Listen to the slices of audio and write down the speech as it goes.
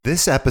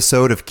This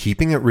episode of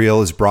Keeping It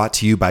Real is brought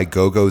to you by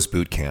GoGo's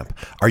Bootcamp.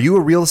 Are you a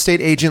real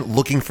estate agent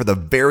looking for the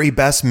very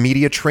best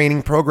media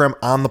training program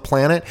on the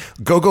planet?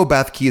 GoGo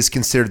Bethke is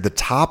considered the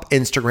top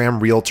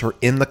Instagram realtor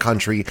in the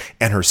country,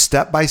 and her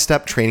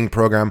step-by-step training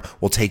program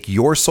will take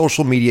your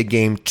social media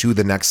game to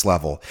the next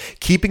level.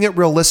 Keeping It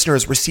Real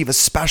listeners receive a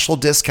special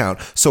discount,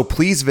 so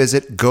please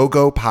visit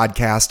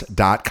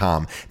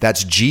gogopodcast.com.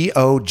 That's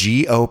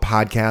GOGO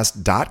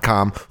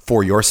podcast.com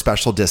for your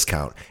special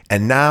discount.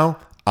 And now,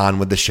 on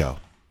with the show.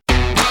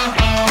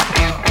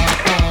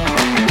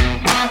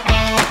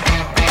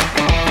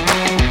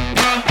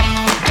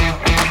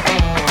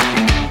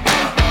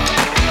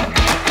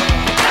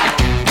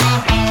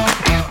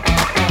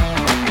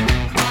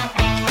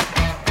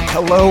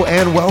 Hello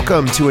and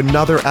welcome to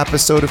another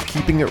episode of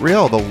Keeping It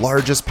Real, the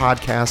largest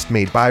podcast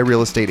made by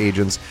real estate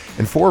agents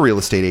and for real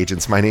estate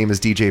agents. My name is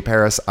DJ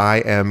Paris. I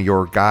am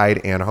your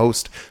guide and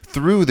host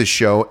through the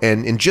show,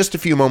 and in just a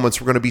few moments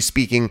we're going to be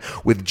speaking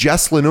with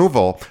Jess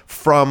Laneuville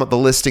from the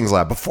Listings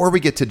Lab. Before we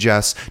get to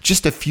Jess,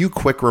 just a few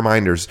quick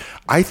reminders.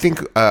 I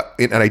think,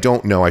 and I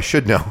don't know, I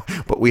should know,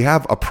 but we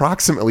have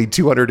approximately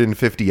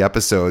 250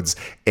 episodes,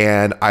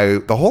 and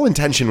the whole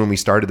intention when we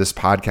started this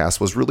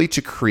podcast was really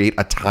to create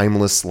a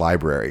timeless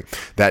library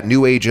that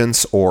new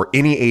agents or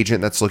any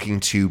agent that's looking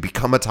to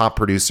become a top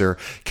producer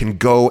can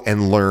go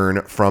and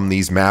learn from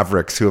these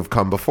mavericks who have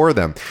come before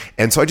them.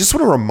 And so I just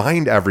want to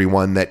remind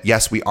everyone that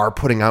yes, we are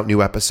putting out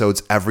new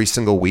episodes every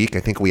single week. I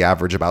think we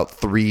average about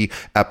 3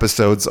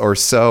 episodes or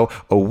so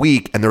a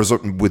week, and there's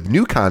with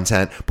new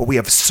content, but we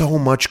have so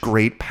much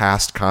great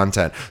past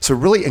content. So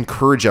really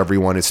encourage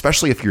everyone,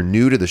 especially if you're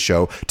new to the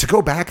show, to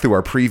go back through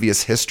our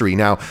previous history.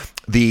 Now,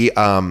 the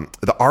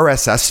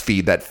RSS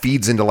feed that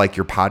feeds into like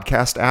your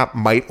podcast app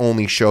might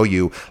only show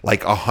you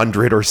like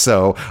 100 or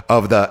so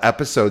of the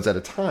episodes at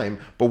a time.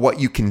 But what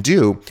you can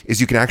do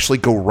is you can actually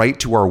go right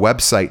to our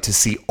website to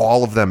see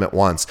all of them at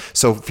once.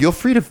 So feel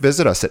free to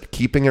visit us at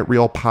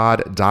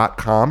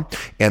keepingitrealpod.com.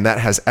 And that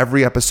has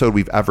every episode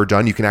we've ever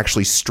done. You can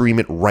actually stream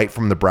it right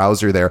from the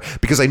browser there,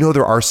 because I know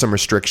there are some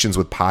restrictions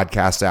with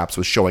podcast apps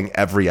with showing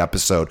every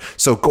episode.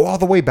 So go all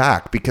the way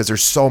back, because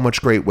there's so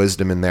much great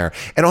wisdom in there.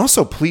 And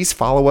also please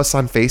follow us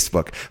on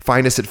Facebook.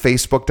 Find us at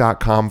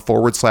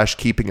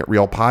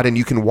facebook.com/keepingitrealpod, and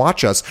you can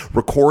watch us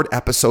record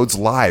episodes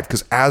live,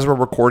 because as we're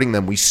recording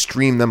them, we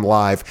stream them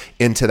live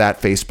into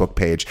that Facebook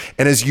page.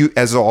 And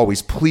as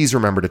always, please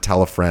remember to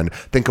tell a friend.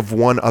 Think of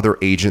one other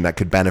agent that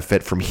could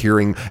benefit from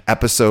hearing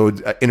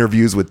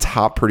interviews with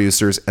top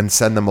producers, and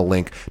send them a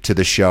link to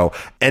the show.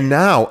 And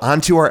now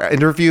on to our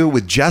interview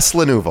with Jess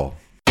Laneuville.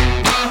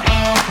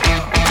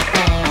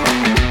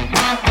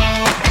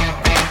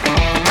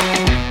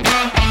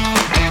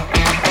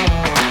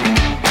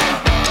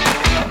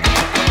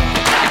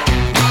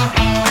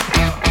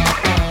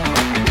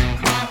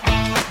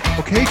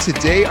 Okay,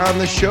 today on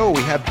the show,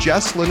 we have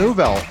Jess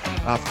Laneuville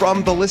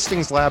from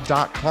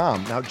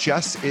thelistingsLab.com. Now,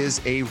 Jess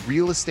is a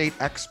real estate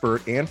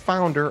expert and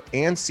founder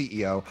and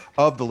CEO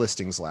of The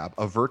Listings Lab,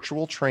 a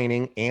virtual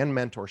training and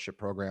mentorship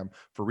program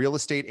for real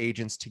estate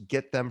agents to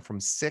get them from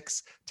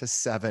 6 to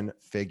 7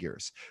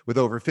 figures. With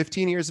over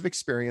 15 years of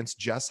experience,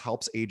 Jess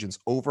helps agents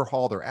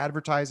overhaul their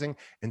advertising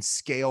and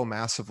scale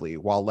massively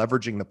while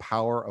leveraging the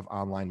power of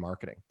online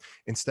marketing.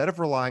 Instead of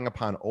relying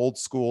upon old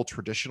school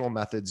traditional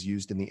methods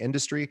used in the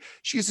industry,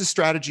 she uses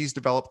strategies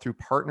developed through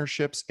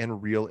partnerships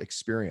and real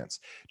experience.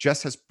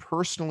 Jess has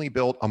personally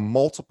built a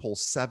multiple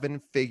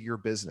 7-figure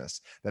business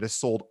that has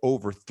sold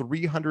over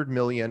 300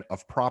 million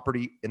of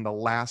property in the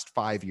last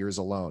 5 years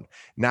alone.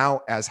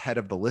 Now, as head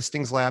of the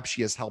Listings Lab,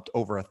 she has helped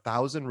over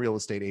 1,000 real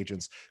estate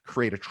agents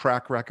create a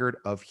track record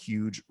of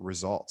huge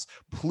results.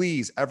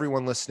 Please,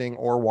 everyone listening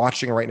or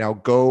watching right now,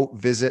 go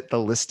visit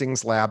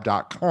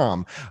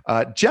thelistingsLab.com.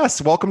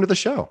 Jess, welcome to the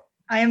show.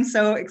 I am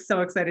so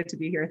excited to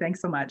be here.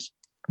 Thanks so much.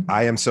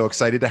 I am so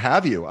excited to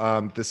have you.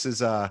 This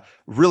is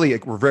really,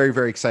 we're very,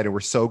 very excited.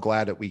 We're so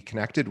glad that we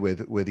connected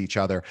with each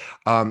other,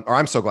 or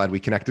I'm so glad we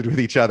connected with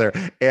each other.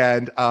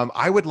 And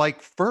I would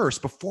like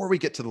first, before we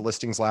get to the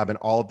Listings Lab and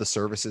all of the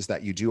services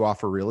that you do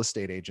offer real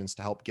estate agents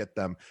to help get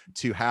them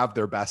to have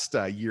their best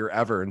year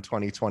ever in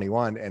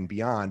 2021 and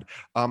beyond,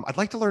 I'd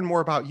like to learn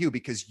more about you,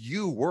 because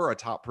you were a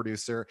top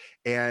producer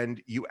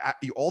and you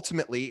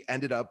ultimately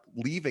ended up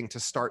leaving to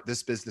start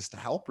this business to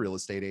help real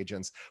estate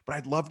agents. But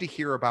I'd love to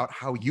hear about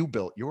how you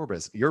built your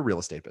real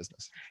estate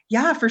business.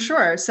 Yeah, for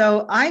sure.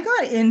 So I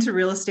got into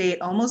real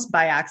estate almost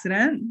by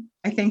accident.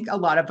 I think a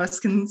lot of us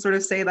can sort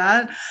of say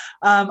that.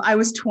 I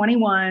was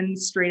 21,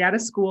 straight out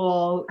of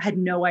school, had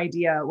no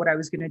idea what I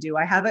was going to do.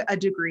 I have a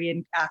degree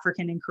in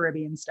African and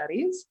Caribbean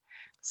studies.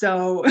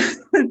 So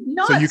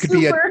you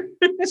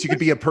could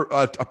be a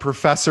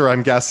professor,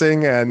 I'm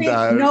guessing. And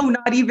no,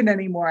 not even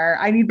anymore.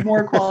 I need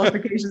more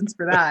qualifications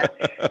for that.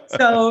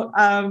 So,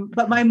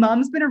 but my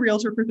mom's been a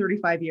realtor for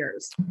 35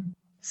 years.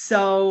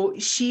 So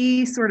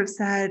she sort of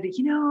said,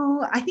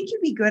 I think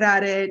you'd be good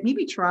at it.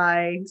 Maybe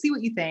try, see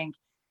what you think.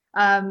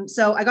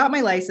 So I got my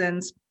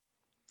license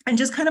and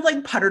just kind of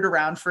like puttered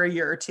around for a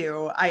year or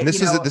two.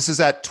 This is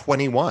at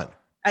 21.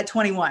 At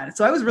 21.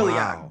 So I was really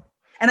young.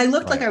 And I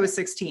looked like Right. I was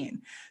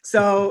 16.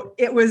 So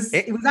it was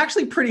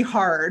actually pretty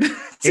hard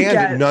to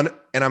And get.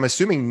 and I'm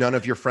assuming none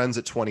of your friends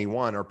at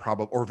 21 are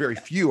probably, or very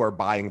few are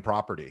buying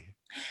property.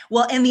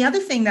 Well, and the other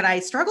thing that I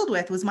struggled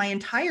with was my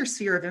entire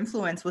sphere of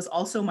influence was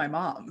also my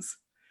mom's.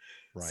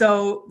 Right.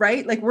 So,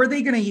 right, like, were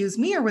they going to use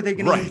me or were they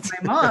going to use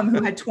Right. my mom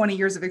who had 20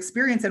 years of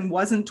experience and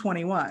wasn't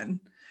 21?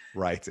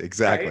 Right.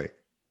 Exactly. Right.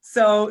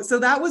 So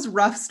that was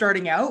rough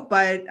starting out,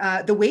 but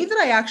the way that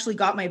I actually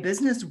got my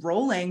business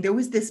rolling, there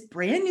was this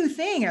brand new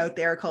thing out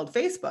there called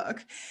Facebook,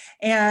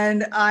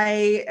 and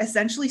I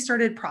essentially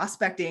started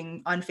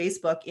prospecting on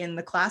Facebook in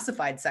the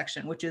classified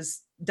section, which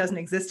doesn't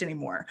exist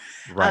anymore.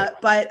 Right.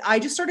 But I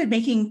just started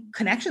making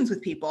connections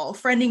with people,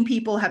 friending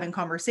people, having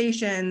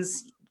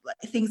conversations,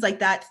 things like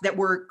that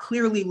were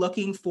clearly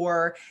looking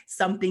for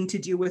something to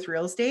do with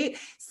real estate.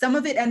 Some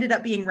of it ended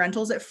up being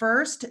rentals at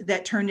first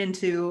that turned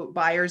into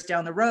buyers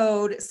down the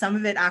road. Some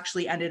of it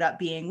actually ended up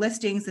being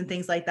listings and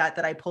things like that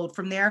I pulled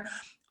from there.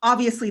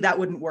 Obviously, that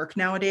wouldn't work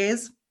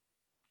nowadays.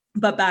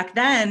 But back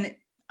then,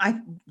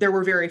 there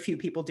were very few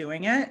people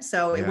doing it.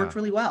 So it worked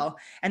really well.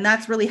 And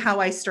that's really how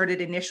I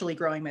started initially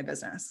growing my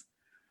business.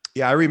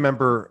 Yeah, I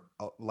remember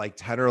like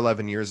 10 or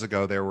 11 years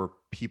ago, there were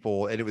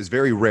people, and it was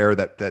very rare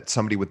that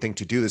somebody would think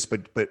to do this,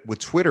 but with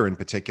Twitter in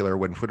particular,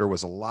 when Twitter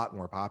was a lot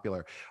more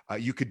popular,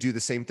 you could do the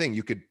same thing.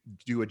 You could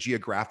do a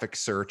geographic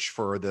search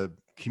for the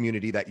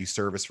community that you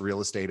service for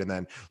real estate, and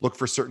then look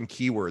for certain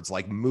keywords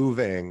like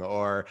moving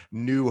or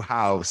new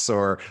house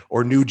or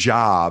new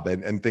job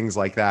and things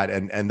like that.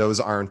 And those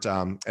aren't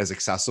as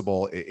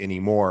accessible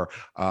anymore.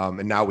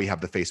 And now we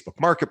have the Facebook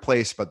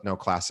Marketplace, but no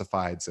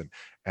classifieds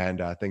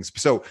and things.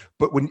 So,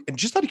 but and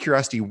just out of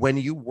curiosity, when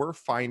you were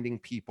finding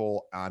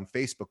people on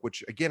Facebook,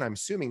 which again, I'm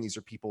assuming these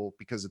are people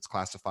because it's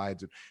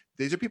classified,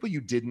 these are people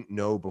you didn't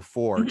know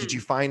before. Mm-hmm. Did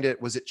you find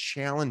was it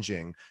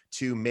challenging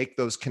to make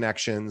those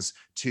connections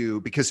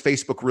because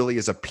Facebook really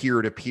is a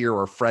peer-to-peer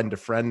or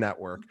friend-to-friend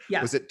network?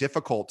 Yeah. Was it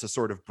difficult to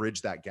sort of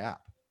bridge that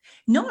gap?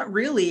 Not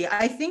really.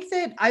 I think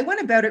that I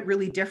went about it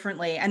really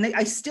differently, and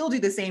I still do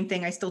the same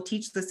thing. I still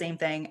teach the same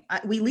thing.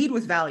 We lead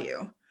with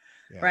value.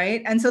 Yeah.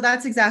 Right. And so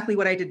that's exactly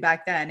what I did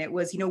back then. It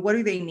was, what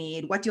do they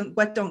need? What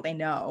don't they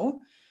know?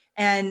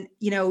 And,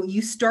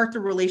 you start the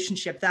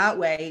relationship that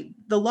way.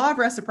 The law of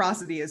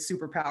reciprocity is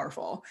super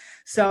powerful.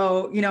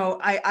 So,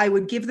 I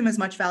would give them as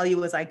much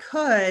value as I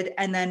could.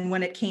 And then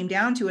when it came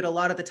down to it, a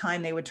lot of the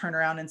time they would turn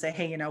around and say,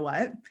 hey, you know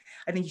what?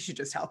 I think you should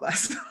just help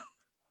us.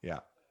 Yeah.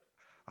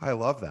 I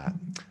love that.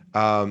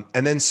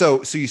 And then,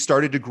 so you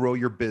started to grow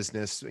your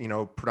business,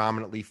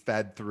 predominantly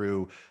fed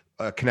through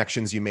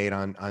connections you made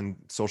on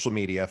social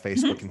media,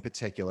 Facebook mm-hmm. in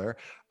particular.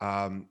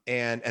 And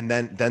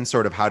then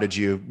sort of how did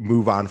you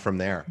move on from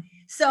there?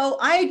 So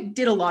I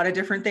did a lot of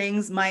different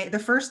things. I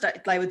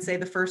would say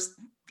the first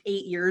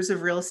 8 years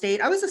of real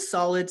estate, I was a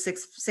solid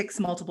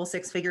multiple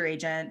six-figure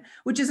agent,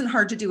 which isn't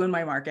hard to do in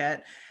my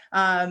market.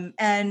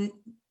 And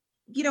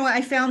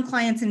I found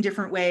clients in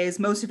different ways.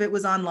 Most of it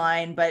was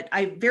online, but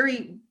I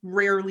very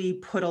rarely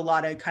put a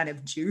lot of kind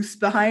of juice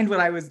behind what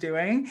I was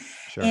doing.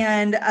 Sure.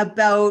 And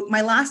about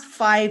my last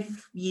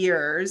 5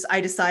 years, I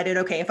decided,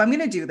 okay, if I'm going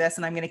to do this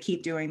and I'm going to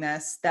keep doing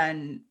this,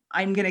 then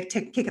I'm going to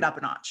kick it up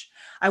a notch.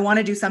 I want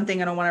to do something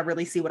and I want to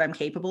really see what I'm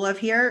capable of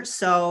here.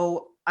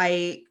 So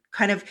the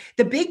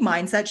big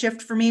mindset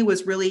shift for me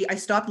was really, I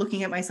stopped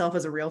looking at myself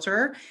as a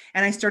realtor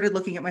and I started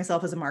looking at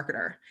myself as a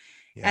marketer.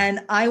 Yeah. And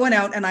I went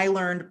out and I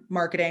learned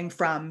marketing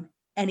from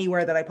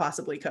anywhere that I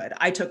possibly could.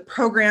 I took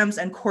programs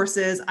and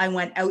courses. I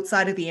went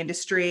outside of the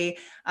industry.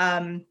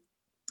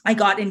 I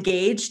got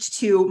engaged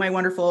to my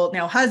wonderful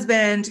now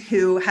husband,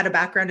 who had a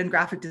background in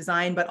graphic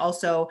design, but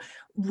also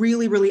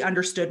really, really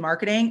understood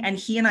marketing. And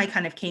he and I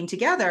kind of came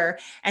together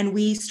and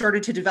we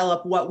started to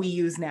develop what we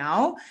use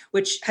now,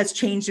 which has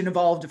changed and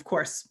evolved, of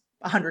course,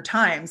 100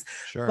 times,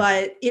 sure.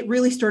 But it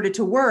really started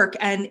to work.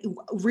 And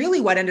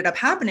really what ended up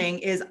happening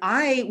is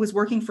I was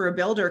working for a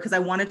builder because I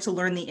wanted to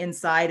learn the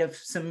inside of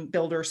some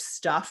builder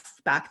stuff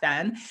back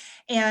then.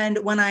 And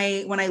when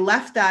I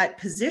left that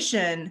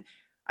position,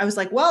 I was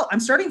like, well, I'm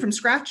starting from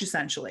scratch,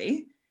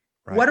 essentially.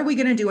 Right. What are we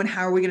going to do and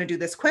how are we going to do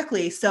this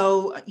quickly?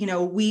 So,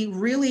 we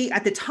really,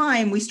 at the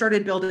time, we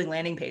started building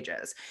landing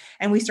pages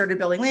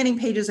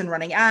and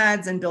running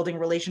ads and building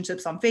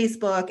relationships on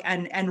Facebook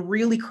and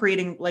really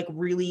creating like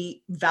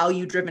really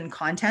value-driven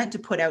content to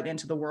put out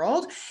into the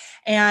world.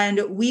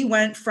 And we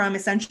went from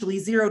essentially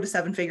 0 to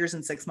 7 figures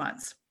in 6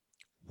 months.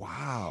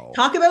 Wow.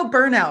 Talk about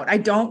burnout. I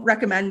don't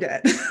recommend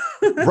it.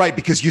 Right.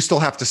 Because you still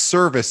have to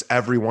service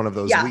every one of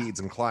those leads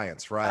and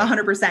clients, right?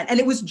 100%.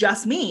 And it was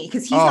just me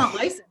because he's not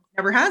licensed.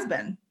 Never has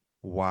been.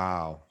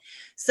 Wow.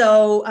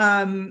 So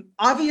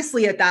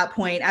obviously at that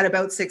point, at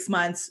about 6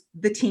 months,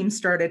 the team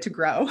started to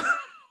grow.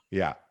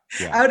 Yeah.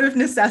 Out of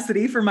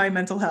necessity for my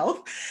mental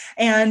health.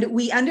 And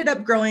we ended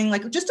up growing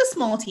like just a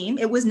small team.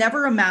 It was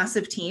never a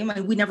massive team. I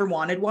mean, we never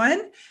wanted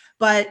one.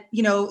 But,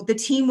 the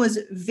team was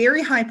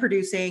very high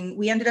producing.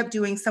 We ended up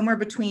doing somewhere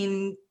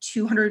between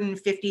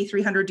 250,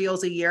 300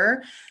 deals a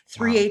year,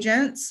 three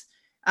agents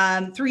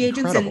and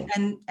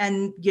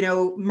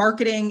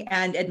marketing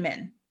and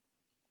admin.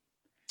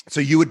 So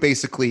you would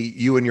basically,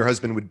 you and your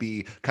husband would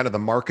be kind of the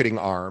marketing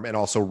arm and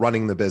also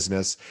running the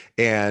business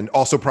and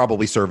also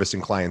probably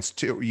servicing clients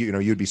too.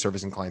 You'd be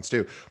servicing clients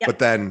too, but Yep.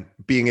 then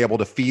being able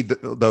to feed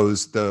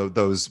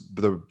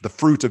the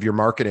fruit of your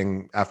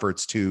marketing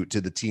efforts to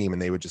the team,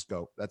 and they would just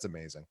go, that's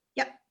amazing.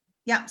 Yep.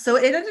 Yeah. So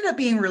it ended up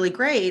being really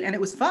great and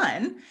it was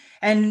fun.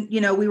 And,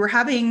 we were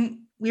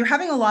having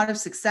a lot of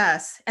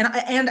success.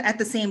 And at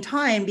the same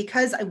time,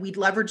 because we'd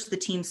leveraged the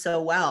team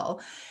so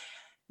well,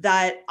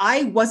 that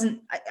I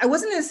wasn't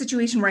in a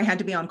situation where I had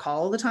to be on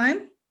call all the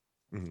time.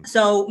 Mhm.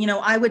 So,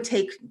 I would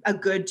take a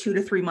good 2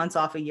 to 3 months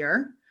off a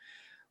year.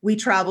 We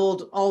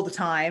traveled all the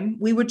time.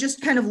 We would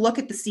just kind of look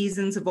at the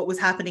seasons of what was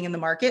happening in the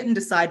market and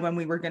decide when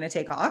we were going to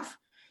take off.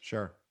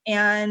 Sure.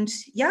 And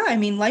yeah, I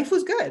mean, life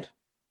was good.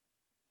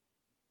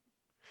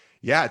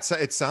 Yeah,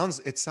 it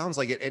sounds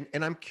like it,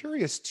 and I'm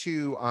curious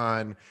too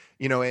on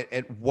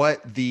and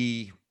what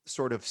the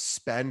sort of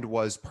spend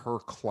was per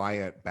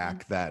client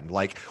back then.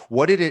 Like,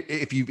 what did it,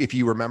 if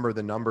you remember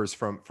the numbers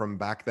from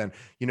back then?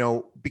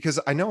 Because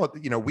I know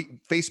we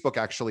Facebook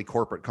actually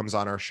corporate comes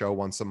on our show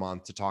once a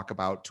month to talk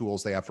about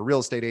tools they have for real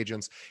estate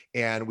agents,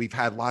 and we've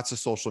had lots of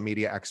social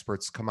media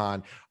experts come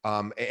on,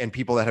 and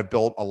people that have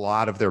built a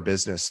lot of their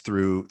business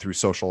through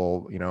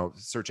social, either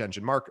search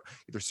engine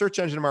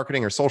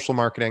marketing or social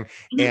marketing.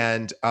 Mhm.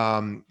 And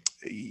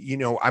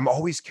I'm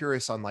always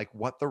curious on like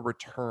what the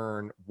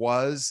return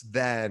was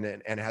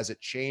then, and has it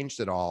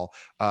changed at all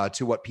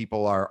to what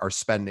people are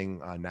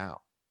spending now?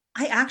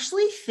 I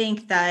actually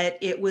think that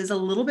it was a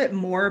little bit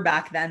more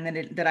back then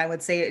than I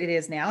would say it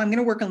is now. I'm going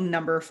to work a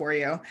number for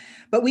you,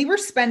 but we were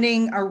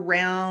spending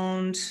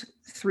around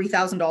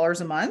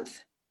 $3,000 a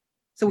month.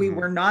 So we Mhm.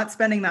 were not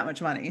spending that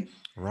much money.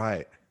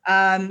 Right. So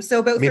I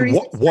about mean,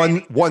 36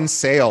 grand. one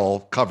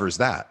sale covers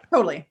that.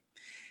 Totally.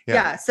 Yeah.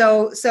 Yeah.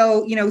 So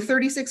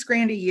 36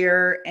 grand a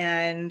year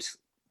and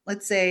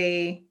let's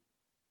say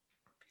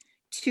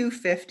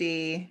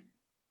 250,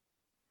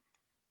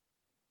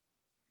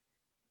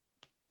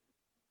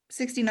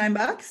 69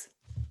 bucks.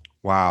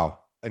 Wow.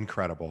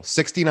 Incredible.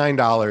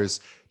 $69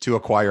 to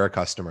acquire a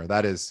customer.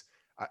 That is,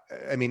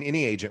 I mean,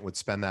 any agent would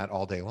spend that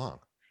all day long.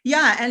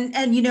 Yeah, and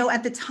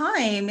at the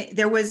time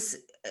there was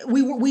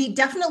we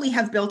definitely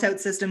have built out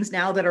systems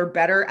now that are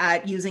better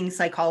at using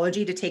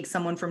psychology to take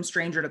someone from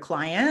stranger to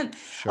client. A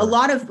Sure.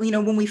 lot of,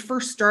 when we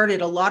first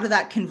started, a lot of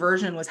that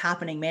conversion was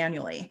happening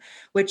manually,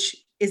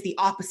 which is the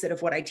opposite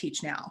of what I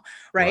teach now,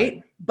 Right.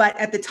 right? But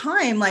at the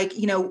time, like,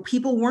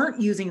 people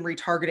weren't using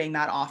retargeting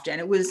that often.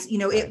 It was,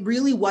 Right. it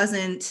really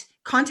wasn't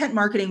content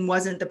marketing,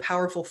 wasn't the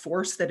powerful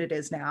force that it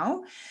is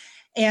now.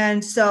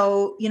 And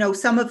so,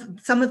 some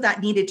of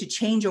that needed to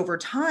change over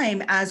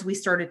time as we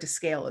started to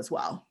scale as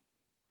well.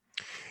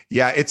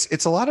 Yeah,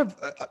 it's a lot of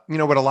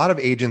what a lot of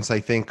agents I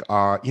think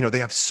are, they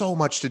have so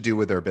much to do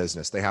with their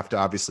business. They have to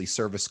obviously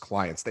service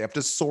clients. They have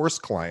to source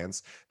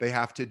clients. They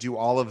have to do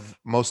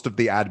most of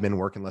the admin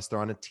work unless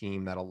they're on a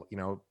team that'll,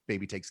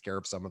 maybe takes care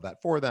of some of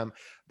that for them.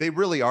 They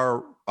really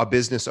are a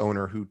business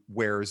owner who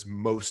wears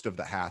most of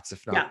the hats,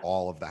 if not Yeah.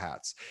 all of the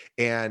hats.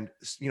 And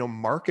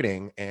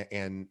marketing,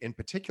 and in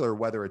particular,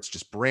 whether it's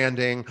just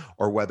branding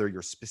or whether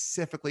you're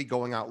specifically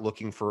going out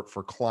looking for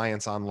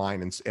clients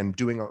online and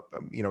doing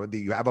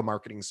you have a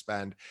marketing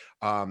spend,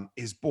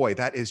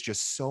 that is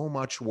just so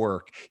much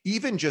work.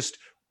 Even just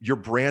your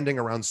branding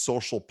around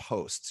social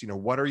posts,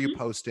 what are you Mhm.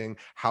 posting?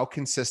 How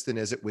consistent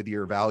is it with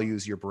your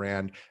values, your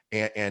brand,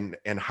 and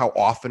how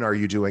often are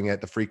you doing it?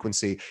 The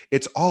frequency.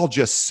 It's all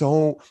just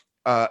so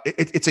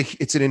it's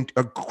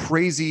a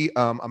crazy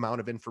amount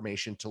of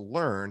information to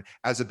learn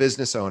as a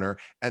business owner,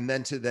 and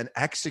then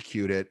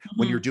execute it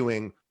when you're Mhm.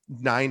 doing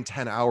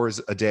 9-10 hours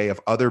a day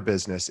of other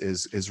business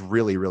is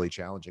really, really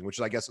challenging,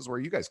 which I guess is where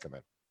you guys come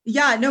in.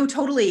 Yeah, no,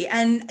 totally.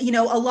 And,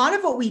 a lot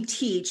of what we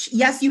teach,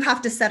 yes, you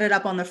have to set it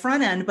up on the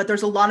front end, but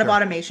there's a lot of Sure.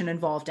 automation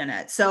involved in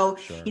it. So,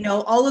 Sure.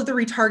 all of the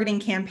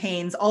retargeting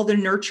campaigns, all the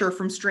nurture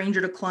from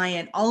stranger to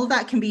client, all of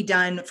that can be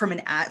done from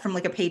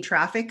like a paid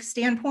traffic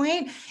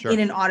standpoint in Sure.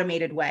 an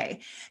automated way.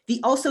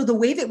 Also the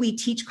way that we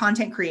teach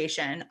content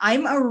creation,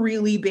 I'm a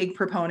really big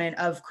proponent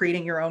of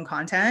creating your own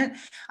content.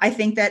 I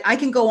think that I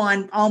can go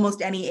on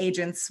almost any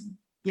agent's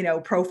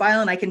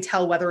profile and I can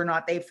tell whether or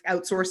not they've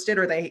outsourced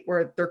it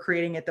or they're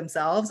creating it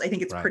themselves. I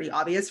think it's Right. pretty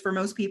obvious for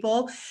most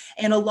people.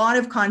 And a lot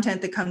of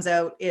content that comes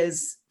out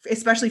is,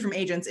 especially from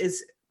agents,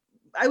 is,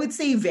 I would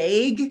say,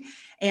 vague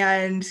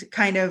and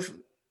kind of,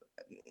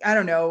 I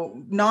don't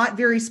know, not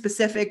very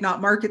specific,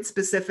 not market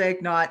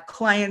specific, not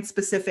client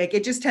specific.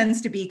 It just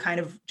tends to be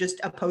kind of just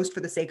a post for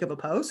the sake of a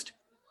post.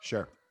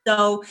 Sure.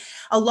 So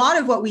a lot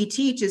of what we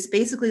teach is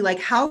basically like,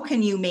 how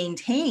can you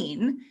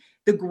maintain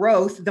the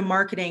growth, the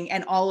marketing,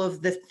 and all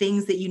of the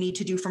things that you need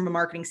to do from a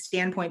marketing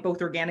standpoint,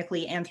 both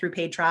organically and through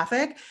paid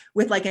traffic,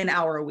 with like an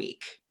hour a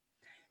week.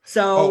 Oh,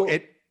 So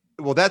it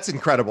Well, that's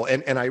incredible.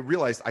 And I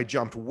realized I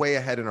jumped way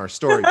ahead in our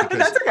story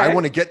because Okay. I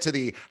want to get to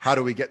the, how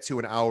do we get to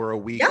an hour a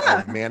week Yeah.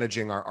 of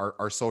managing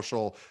our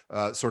social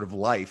sort of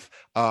life.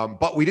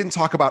 But we didn't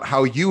talk about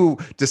how you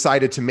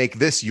decided to make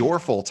this your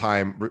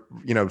full-time,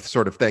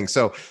 sort of thing.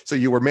 So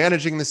you were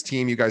managing this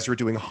team. You guys were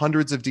doing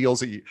hundreds of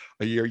deals a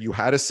year. You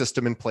had a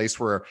system in place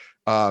where,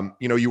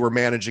 you were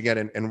managing it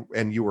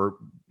and you were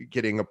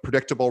getting a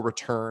predictable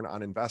return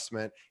on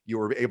investment. You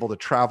were able to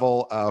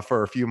travel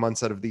for a few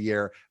months out of the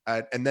year.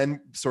 And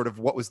then sort of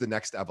what was the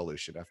next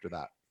evolution after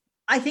that?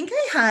 I think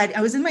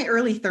I was in my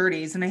early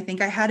 30s, and I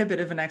think I had a bit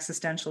of an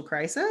existential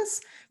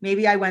crisis.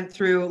 Maybe I went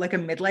through like a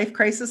midlife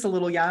crisis a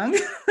little young.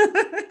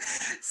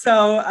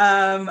 So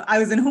I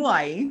was in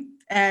Hawaii,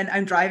 and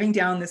I'm driving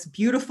down this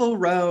beautiful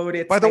road.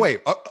 It's By the way,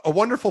 a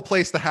wonderful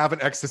place to have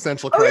an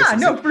existential oh crisis. yeah,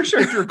 no, for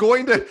sure. If you're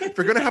going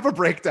to have a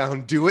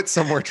breakdown, do it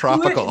somewhere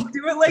tropical.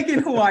 Do it like in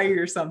Hawaii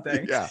or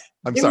something. Yeah.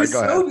 I'm sorry.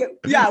 Go ahead.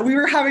 Good. Yeah, we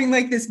were having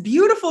like this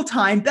beautiful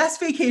time,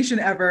 best vacation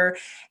ever.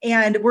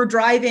 And we're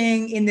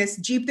driving in this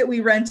Jeep that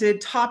we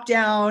rented top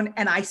down,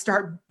 and I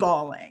start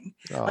bawling.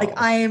 Oh. Like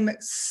I'm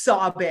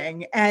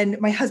sobbing. And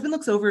my husband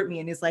looks over at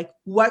me and is like,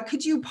 what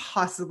could you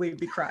possibly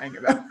be crying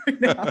about right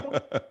now?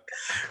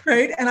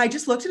 Right. And I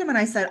just looked at him and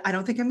I said, I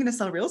don't think I'm going to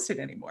sell real estate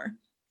anymore.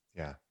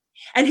 Yeah.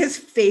 And his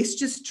face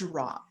just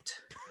dropped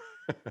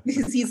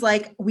because he's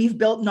like, we've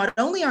built not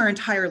only our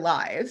entire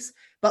lives,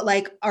 but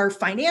like our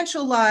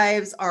financial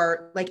lives,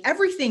 our like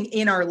everything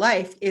in our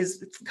life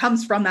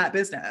comes from that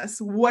business.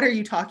 What are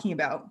you talking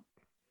about?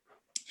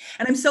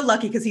 And I'm so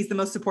lucky because he's the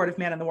most supportive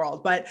man in the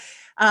world. But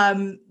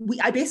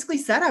I basically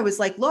said, I was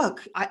like,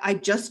 look, I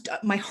just,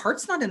 my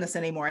heart's not in this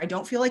anymore. I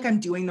don't feel like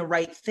I'm doing the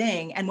right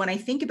thing. And when I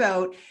think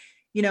about,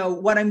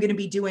 what I'm going to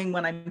be doing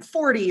when I'm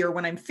 40 or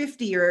when I'm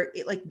 50 or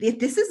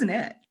this isn't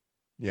it.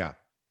 Yeah.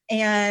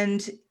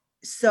 And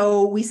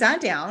so we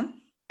sat down,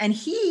 and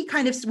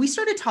we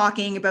started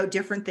talking about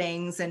different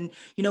things and,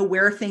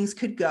 where things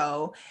could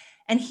go.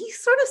 And he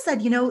sort of said,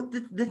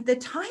 the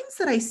times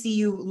that I see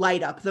you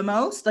light up the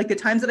most, like the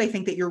times that I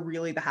think that you're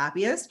really the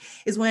happiest,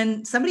 is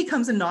when somebody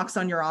comes and knocks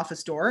on your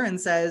office door and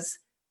says,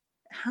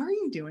 how are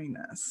you doing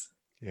this?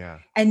 Yeah.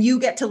 And you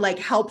get to like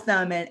help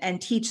them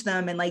and teach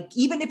them. And like,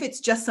 even if it's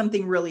just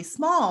something really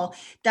small,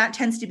 that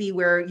tends to be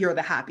where you're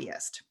the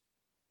happiest.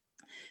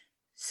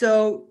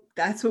 So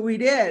that's what we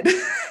did.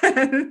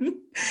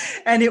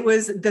 And it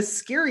was the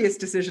scariest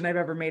decision I've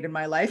ever made in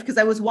my life, because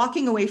I was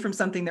walking away from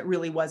something that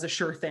really was a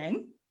sure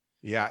thing.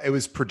 Yeah, it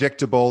was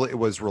predictable, it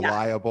was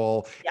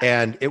reliable,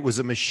 Yeah. and it was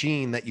a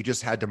machine that you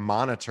just had to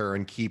monitor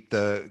and keep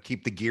the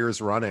gears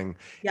running.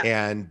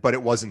 Yeah. But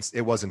it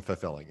wasn't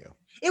fulfilling you.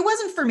 It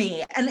wasn't for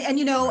me. And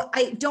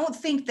I don't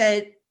think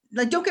that,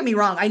 like, don't get me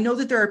wrong. I know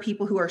that there are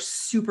people who are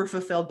super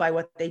fulfilled by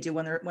what they do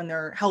when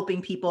they're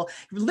helping people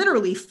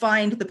literally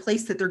find the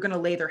place that they're going to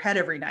lay their head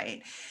every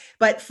night.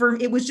 But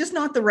it was just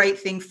not the right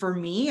thing for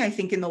me, I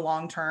think, in the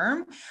long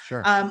term.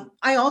 Sure.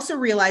 I also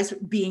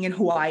realized, being in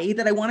Hawaii,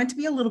 that I wanted to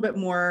be a little bit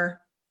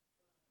more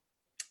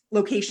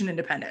location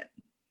independent.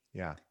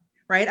 Yeah.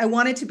 Right. I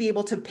wanted to be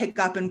able to pick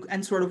up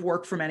and sort of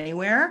work from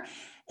anywhere.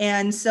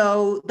 And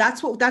so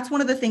that's one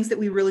of the things that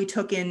we really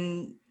took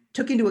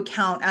into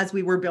account as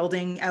we were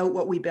building out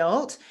what we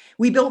built.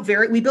 We built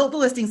the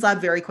Listings Lab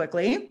very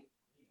quickly.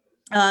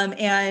 And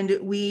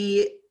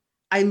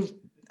I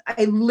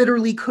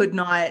literally could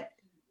not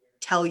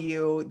tell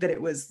you that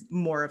it was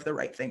more of the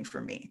right thing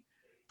for me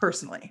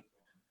personally.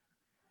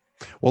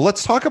 Well,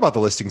 let's talk about the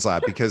Listings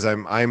Lab, because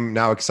I'm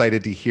now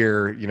excited to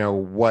hear,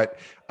 what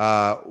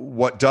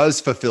does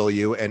fulfill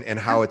you and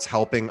how it's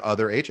helping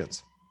other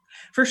agents.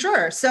 For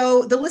sure.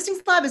 So the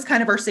Listings Lab is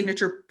kind of our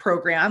signature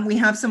program. We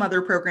have some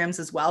other programs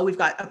as well. We've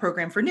got a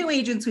program for new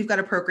agents. We've got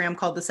a program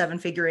called the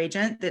 7-Figure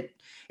Agent that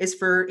is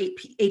for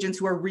agents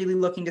who are really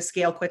looking to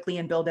scale quickly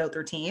and build out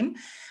their team.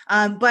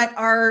 But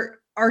our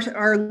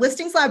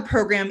Listings Lab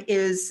program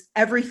is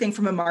everything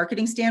from a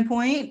marketing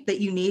standpoint that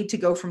you need to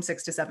go from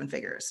 6 to 7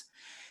 figures.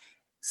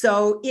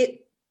 So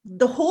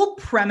the whole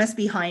premise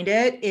behind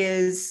it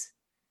is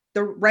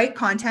the right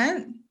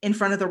content in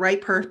front of the right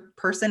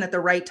person at the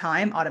right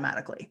time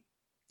automatically.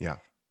 Yeah.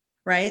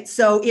 Right.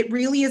 So it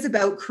really is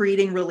about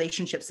creating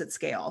relationships at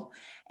scale.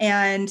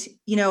 And,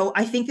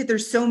 I think that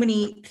there's so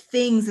many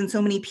things and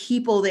so many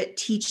people that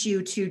teach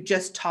you to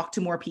just talk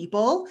to more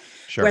people,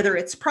 Sure. Whether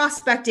it's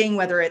prospecting,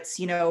 whether it's,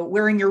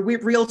 wearing your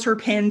realtor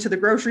pin to the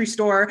grocery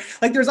store.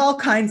 Like, there's all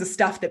kinds of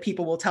stuff that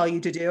people will tell you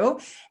to do.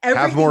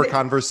 Have more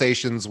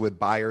conversations with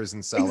buyers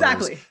and sellers.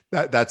 Exactly.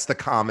 That's the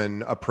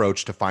common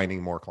approach to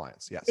finding more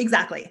clients. Yes.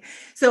 Exactly.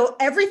 So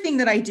everything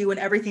that I do and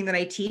everything that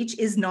I teach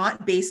is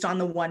not based on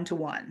the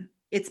one-to-one.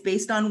 It's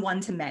based on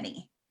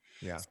one-to-many.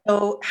 Yeah.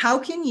 So how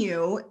can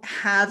you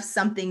have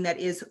something that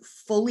is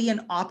fully and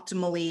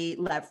optimally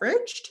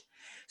leveraged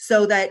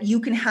so that you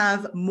can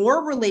have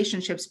more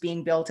relationships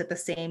being built at the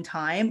same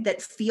time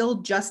that feel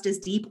just as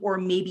deep or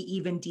maybe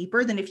even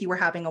deeper than if you were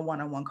having a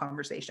one-on-one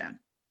conversation?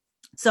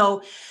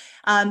 So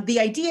the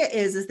idea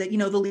is that,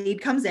 the lead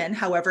comes in,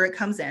 however it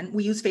comes in.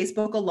 We use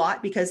Facebook a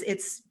lot because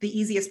it's the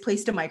easiest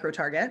place to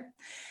micro-target.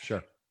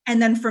 Sure.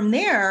 And then from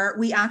there,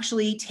 we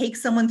actually take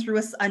someone through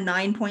a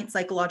 9-point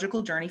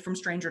psychological journey from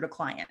stranger to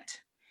client.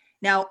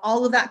 Now,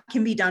 all of that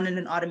can be done in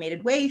an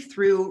automated way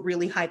through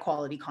really high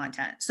quality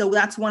content. So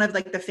that's one of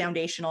like the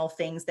foundational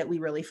things that we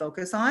really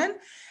focus on.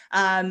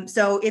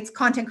 So it's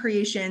content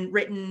creation,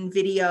 written,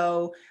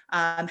 video.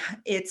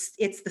 It's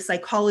the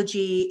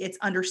psychology. It's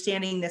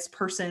understanding this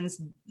person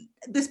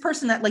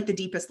at like the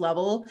deepest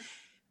level.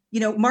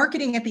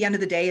 Marketing at the end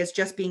of the day is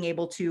just being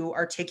able to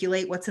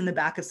articulate what's in the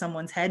back of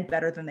someone's head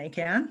better than they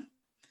can.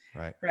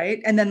 Right.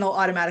 And then they'll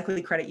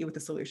automatically credit you with the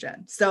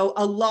solution. So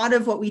a lot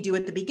of what we do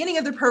at the beginning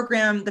of the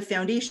program, the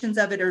foundations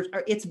of it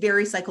it's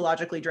very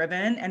psychologically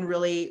driven and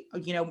really,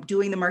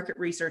 doing the market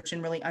research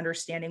and really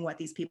understanding what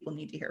these people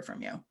need to hear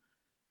from you.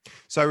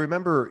 So I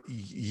remember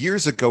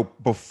years ago,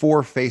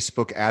 before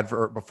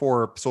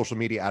before social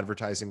media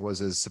advertising was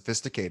as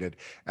sophisticated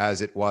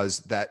as it was,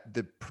 that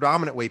the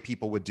predominant way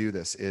people would do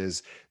this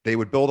is they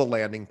would build a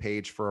landing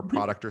page for a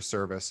product or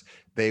service.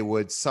 They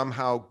would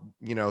somehow,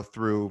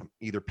 through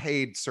either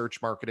paid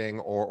search marketing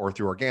or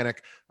through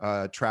organic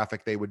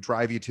traffic, they would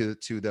drive you to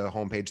the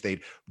homepage.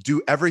 They'd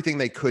do everything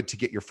they could to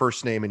get your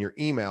first name and your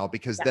email,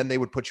 because then they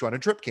would put you on a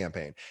drip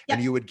campaign,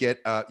 and you would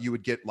get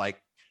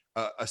like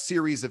a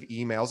series of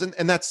emails,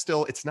 and that's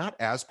still, it's not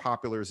as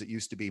popular as it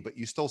used to be, but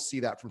you still see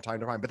that from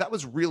time to time. But that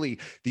was really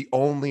the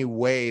only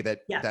way that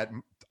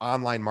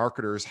online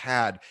marketers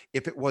had,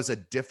 if it was a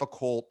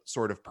difficult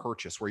sort of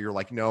purchase where you're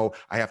like, no,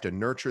 I have to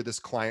nurture this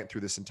client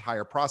through this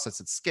entire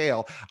process at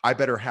scale. I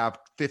better have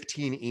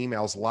 15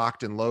 emails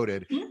locked and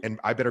loaded, and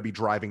I better be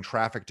driving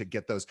traffic to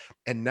get those.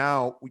 And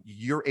now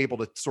you're able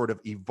to sort of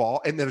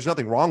evolve, and there's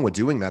nothing wrong with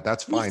doing that.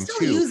 That's fine too.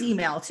 We still use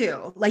email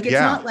too. Like, it's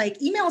not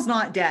like email's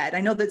not dead.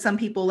 I know that some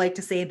people like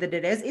to say that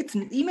it is.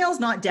 Email's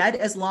not dead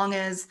as long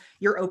as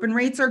your open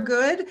rates are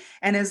good,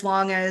 and as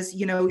long as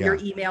your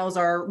emails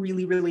are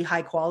really, really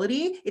high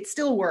quality. It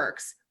still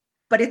works,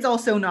 but it's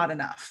also not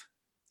enough.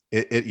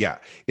 It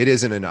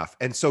isn't enough.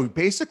 And so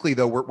basically,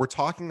 though, we're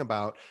talking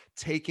about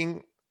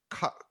taking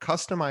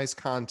customized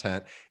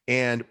content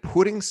and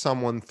putting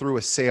someone through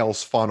a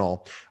sales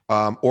funnel,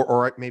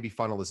 or maybe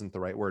funnel isn't the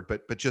right word,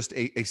 but just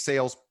a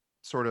sales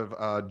sort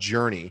of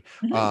journey,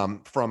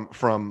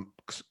 from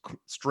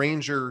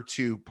stranger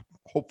to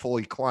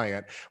hopefully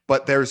client.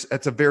 But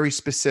it's a very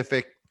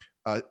specific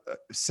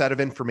set of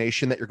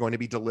information that you're going to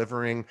be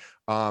delivering.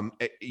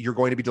 You're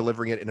going to be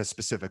delivering it in a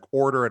specific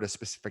order at a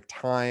specific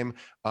time,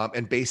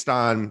 and based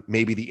on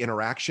maybe the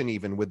interaction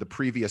even with the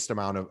previous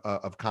amount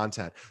of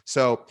content.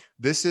 So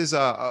this is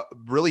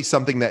really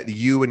something that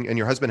you and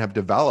your husband have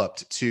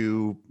developed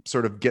to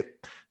sort of get,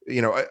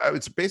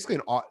 it's basically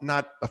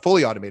not a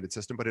fully automated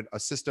system, but a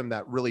system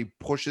that really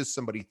pushes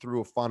somebody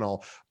through a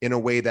funnel in a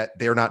way that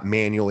they're not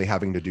manually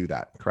having to do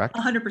that. Correct?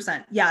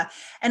 100%. Yeah.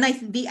 And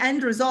the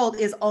end result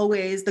is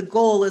always, the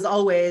goal is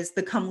always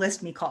the come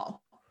list me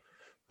call.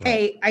 Right.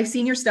 Hey, I've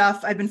seen your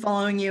stuff. I've been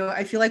following you.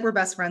 I feel like we're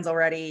best friends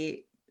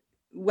already.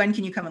 When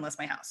can you come and list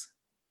my house?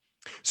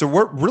 So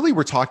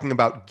we're talking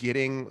about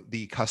getting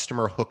the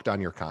customer hooked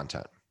on your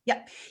content.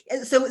 Yeah.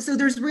 So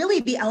there's really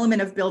the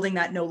element of building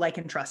that know, like,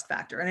 and trust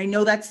factor. And I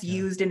know that's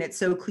used and it's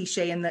so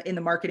cliche in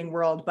the marketing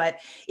world, but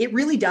it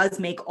really does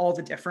make all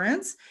the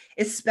difference,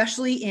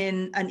 especially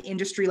in an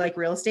industry like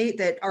real estate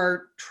that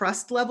our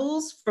trust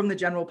levels from the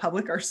general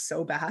public are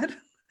so bad.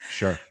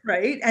 Sure.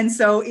 Right. And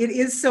so it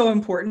is so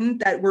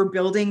important that we're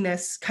building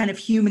this kind of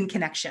human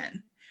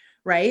connection.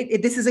 Right.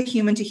 This is a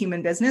human to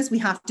human business. We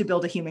have to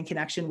build a human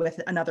connection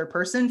with another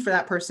person for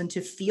that person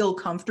to feel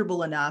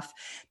comfortable enough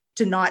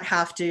to not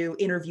have to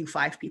interview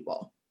 5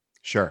 people.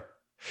 Sure.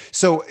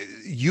 So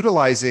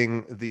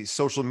utilizing the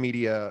social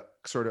media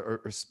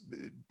or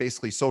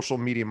basically social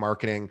media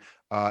marketing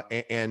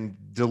and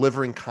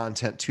delivering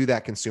content to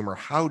that consumer,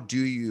 how do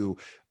you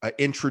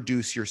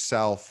introduce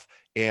yourself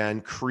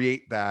and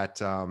create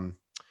that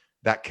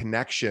that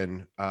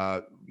connection,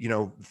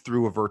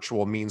 through a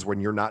virtual means when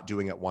you're not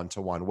doing it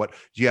one-to-one? What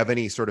do you have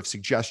any sort of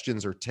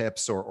suggestions or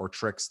tips or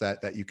tricks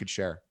that you could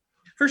share?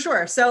 For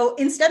sure. So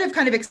instead of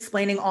kind of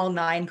explaining all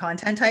 9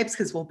 content types,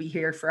 because we'll be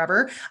here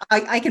forever,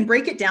 I can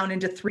break it down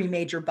into 3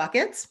 major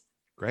buckets.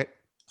 Great.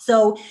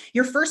 So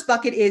your first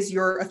bucket is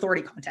your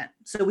authority content.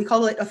 So we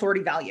call it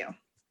authority value.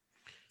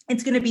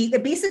 It's going to be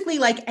basically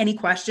like any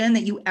question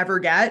that you ever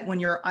get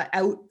when you're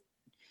out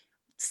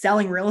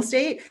selling real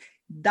estate.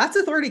 That's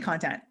authority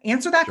content.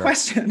 Answer that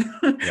question,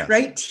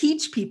 right?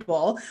 Teach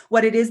people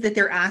what it is that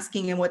they're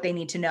asking and what they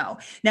need to know.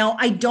 Now,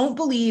 I don't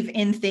believe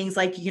in things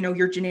like,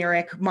 your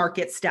generic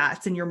market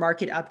stats and your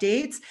market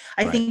updates.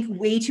 I think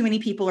way too many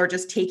people are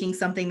just taking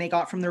something they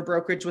got from their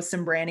brokerage with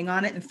some branding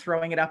on it and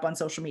throwing it up on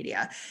social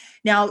media.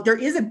 Now, there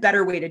is a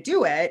better way to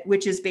do it,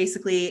 which is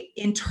basically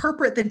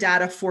interpret the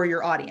data for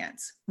your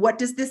audience. What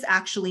does this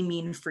actually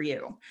mean for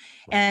you?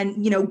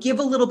 And, give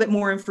a little bit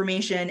more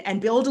information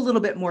and build a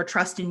little bit more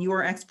trust in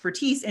your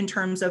expertise in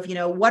terms of,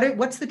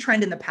 what's the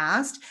trend in the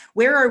past?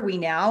 Where are we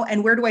now?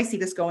 And where do I see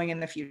this going in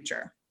the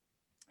future?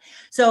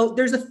 So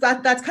there's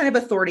that's kind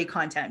of authority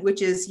content,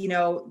 which is,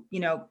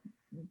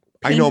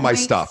 I know my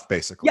stuff,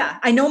 basically. Yeah,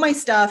 I know my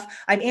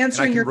stuff. I'm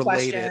answering your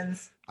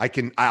questions.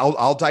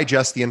 I'll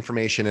digest the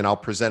information and I'll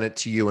present it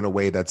to you in a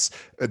way that's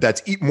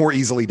more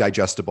easily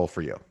digestible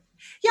for you.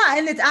 Yeah.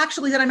 And it's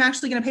actually that I'm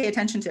actually going to pay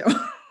attention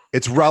to.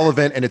 It's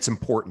relevant and it's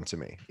important to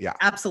me. Yeah.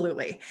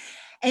 Absolutely.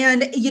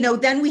 And,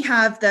 then we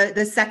have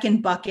the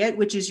second bucket,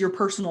 which is your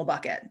personal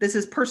bucket. This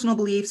is personal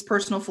beliefs,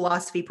 personal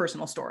philosophy,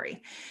 personal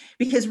story.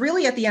 Because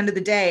really at the end of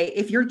the day,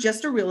 if you're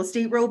just a real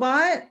estate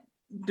robot,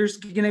 there's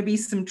going to be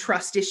some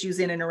trust issues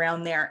in and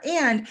around there.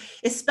 And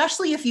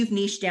especially if you've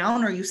niched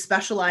down or you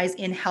specialize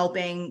in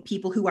helping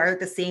people who are at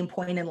the same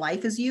point in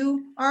life as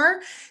you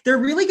are, they're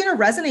really going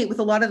to resonate with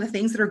a lot of the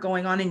things that are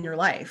going on in your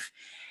life.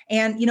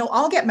 And,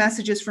 I'll get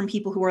messages from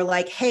people who are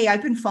like, hey,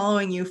 I've been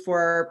following you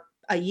for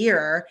a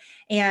year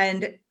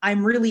and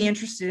I'm really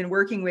interested in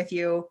working with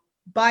you.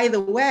 By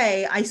the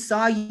way, I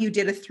saw you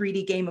did a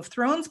 3D Game of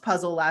Thrones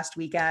puzzle last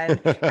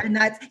weekend. And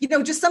that's,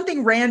 just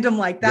something random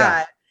like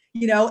that.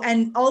 Yeah.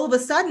 And all of a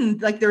sudden,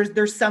 like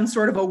there's some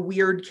sort of a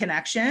weird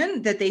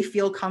connection that they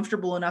feel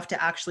comfortable enough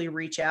to actually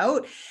reach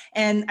out.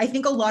 And I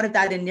think a lot of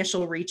that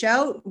initial reach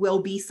out will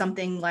be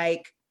something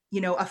like,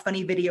 a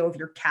funny video of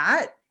your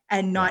cat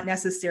and not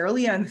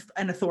necessarily an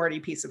authority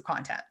piece of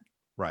content.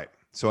 Right.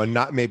 So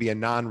maybe a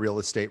non-real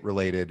estate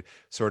related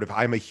sort of,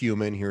 I'm a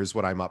human, here's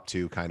what I'm up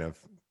to kind of.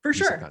 For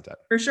sure.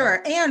 For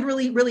sure. And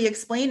really, really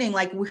explaining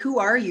like, who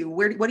are you?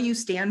 What do you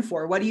stand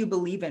for? What do you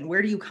believe in?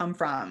 Where do you come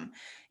from?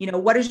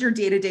 What does your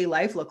day-to-day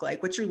life look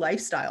like? What's your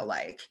lifestyle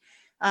like?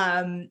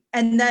 And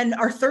then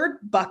our third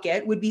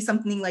bucket would be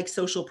something like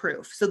social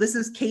proof. So this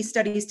is case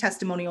studies,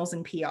 testimonials,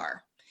 and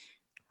PR,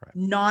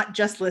 not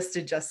just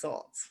listed, just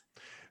sold.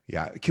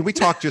 Yeah. Can we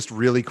talk just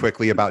really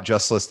quickly about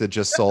just listed,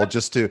 just sold,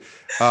 just to,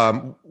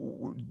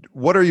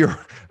 what are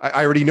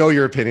I already know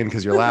your opinion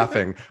because you're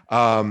laughing.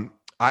 I'm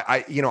a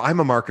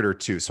marketer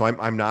too, so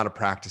I'm not a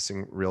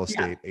practicing real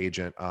estate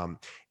agent.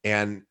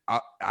 And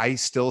I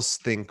still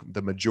think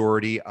the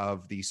majority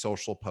of the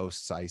social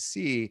posts I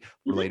see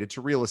related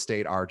to real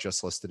estate are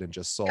just listed and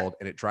just sold.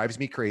 And it drives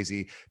me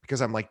crazy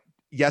because I'm like,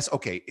 yes,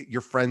 okay,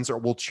 your friends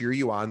will cheer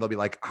you on. They'll be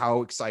like,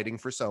 how exciting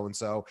for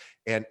so-and-so.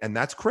 And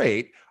that's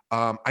great.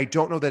 I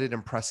don't know that it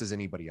impresses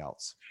anybody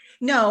else.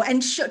 No,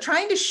 and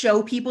trying to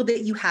show people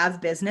that you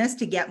have business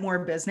to get more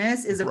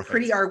business is a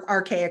pretty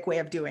archaic way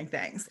of doing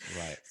things.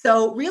 Right.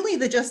 So really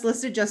the just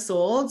listed, just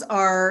solds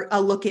are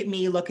a look at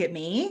me.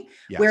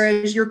 Yes.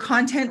 Whereas your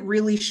content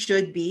really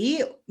should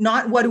be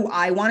not what do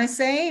I want to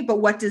say, but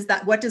what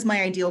does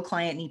my ideal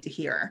client need to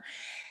hear?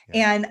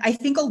 Yeah. And I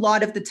think a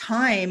lot of the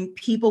time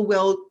people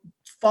will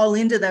fall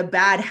into the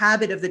bad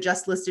habit of the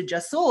just listed,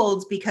 just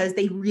solds because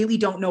they really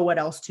don't know what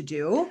else to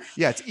do.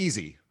 Yeah, it's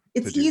easy.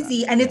 It's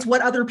easy and it's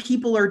what other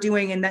people are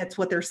doing and that's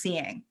what they're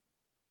seeing.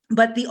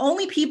 But the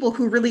only people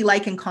who really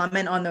like and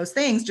comment on those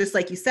things, just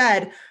like you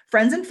said,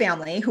 friends and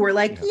family who are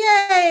like,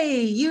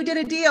 yay, you did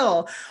a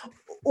deal,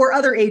 or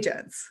other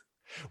agents.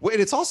 Well,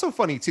 and it's also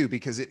funny too,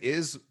 because it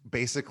is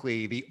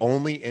basically the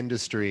only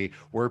industry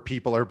where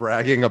people are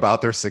bragging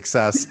about their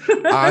success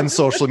on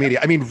social media.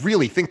 I mean,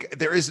 really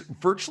there is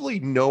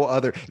virtually no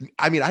other.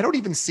 I mean, I don't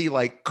even see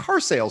like car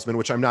salesmen,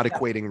 which I'm not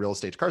equating real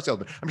estate to car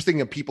salesmen. I'm just thinking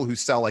of people who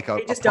sell like a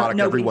product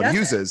everyone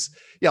uses.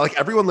 Yeah. Like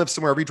everyone lives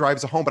somewhere, everyone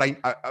drives a home, but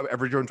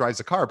everyone drives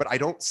a car, but I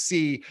don't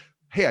see,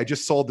 hey, I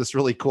just sold this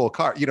really cool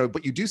car,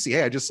 but you do see,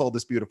 hey, I just sold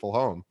this beautiful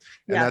home.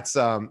 And that's,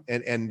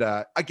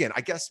 again,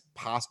 I guess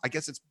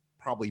it's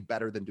probably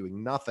better than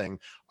doing nothing.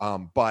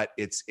 But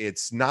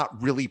it's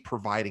not really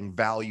providing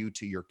value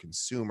to your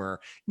consumer.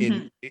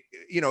 It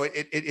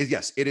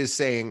is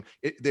saying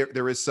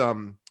there is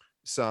some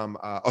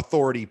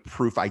authority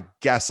proof, I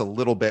guess, a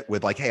little bit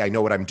with like, hey, I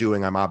know what I'm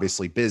doing. I'm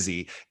obviously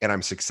busy and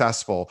I'm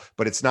successful,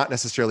 but it's not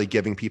necessarily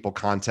giving people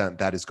content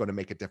that is going to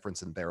make a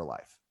difference in their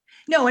life.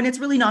 No, and it's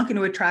really not going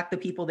to attract the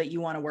people that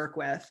you want to work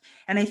with.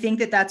 And I think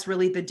that that's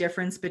really the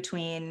difference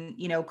between,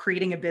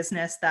 creating a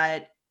business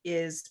that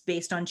is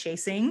based on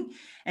chasing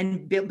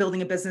and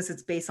building a business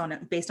that's based on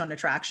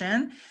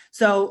attraction.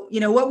 So,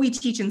 what we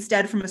teach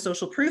instead from a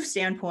social proof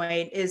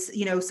standpoint is,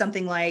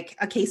 something like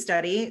a case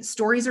study.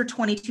 Stories are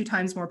 22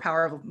 times more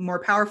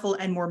powerful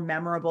and more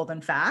memorable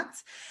than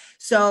facts.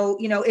 So,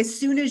 as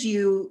soon as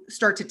you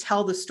start to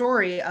tell the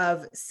story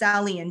of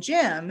Sally and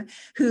Jim,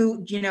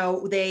 who,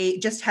 they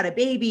just had a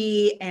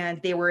baby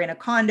and they were in a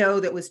condo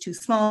that was too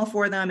small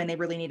for them and they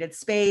really needed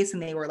space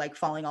and they were like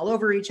falling all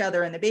over each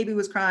other and the baby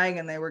was crying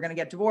and they were going to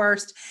get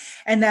divorced.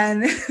 And then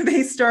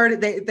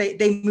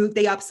they moved,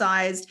 they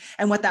upsized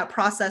and what that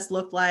process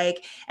looked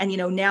like. And,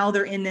 now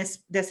they're in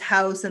this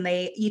house and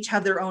they each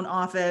have their own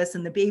office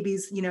and the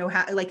babies, you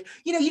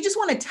just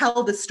want to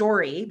tell the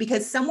story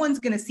because someone's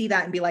going to see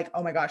that and be like,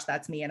 oh my gosh,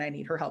 that's me and I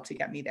need her help to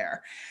get me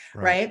there.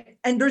 Right.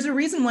 And there's a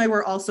reason why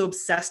we're also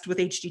obsessed with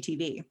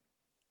HGTV.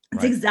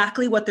 It's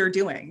exactly what they're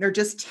doing. They're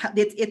just,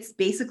 it's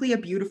basically a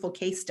beautiful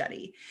case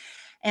study.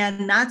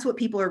 And that's what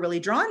people are really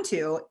drawn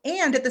to.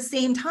 And at the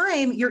same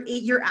time,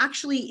 you're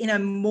actually in a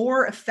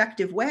more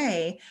effective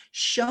way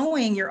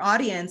showing your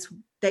audience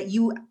that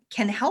you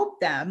can help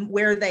them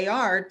where they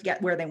are to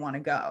get where they want to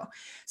go.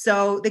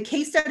 So the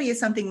case study is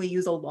something we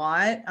use a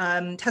lot.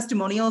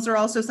 Testimonials are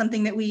also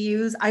something that we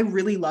use. I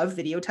really love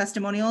video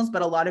testimonials,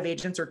 but a lot of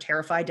agents are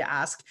terrified to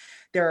ask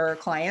their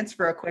clients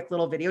for a quick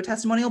little video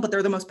testimonial, but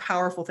they're the most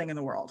powerful thing in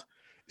the world.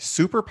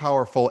 Super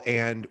powerful.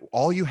 And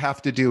all you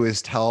have to do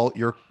is tell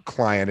your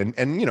client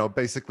and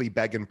basically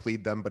beg and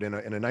plead them, but in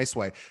a nice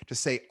way, to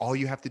say, all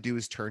you have to do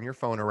is turn your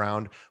phone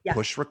around,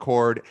 push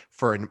record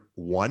for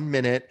 1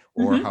 minute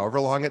or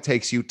however long it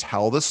takes you,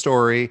 tell the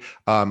story.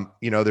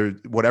 There,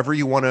 whatever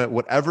you want to,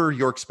 whatever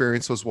your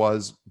experience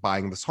was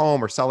buying this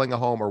home or selling a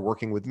home or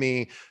working with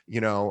me,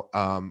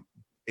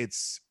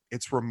 it's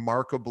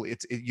remarkable.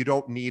 You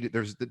don't need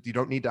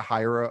to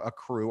hire a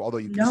crew, although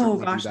you can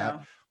certainly do that.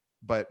 No.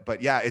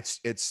 But yeah,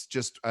 it's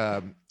just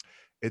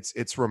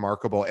it's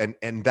remarkable.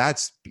 And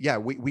that's,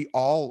 we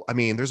all, I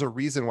mean, there's a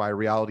reason why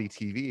reality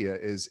TV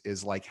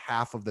is like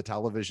half of the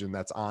television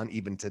that's on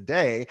even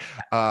today,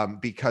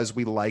 because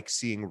we like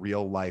seeing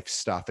real life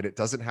stuff, and it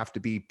doesn't have to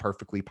be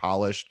perfectly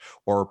polished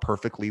or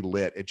perfectly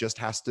lit. It just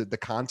has to, the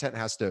content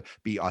has to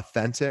be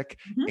authentic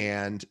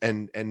and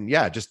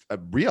just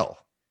real.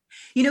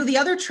 The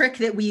other trick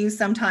that we use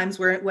sometimes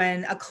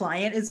when a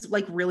client is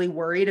like really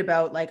worried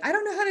about like, I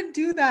don't know how to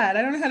do that,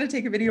 I don't know how to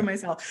take a video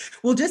myself,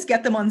 we'll just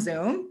get them on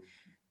Zoom,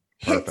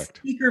 hit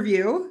speaker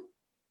view,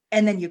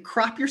 and then you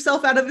crop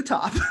yourself out of the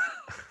top.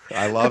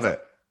 I love it.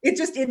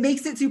 It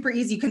makes it super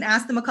easy. You can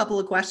ask them a couple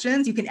of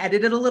questions, you can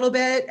edit it a little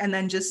bit, and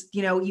then just,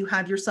 you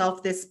have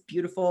yourself this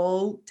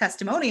beautiful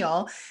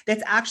testimonial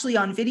that's actually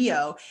on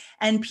video.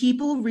 And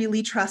people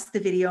really trust the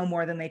video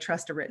more than they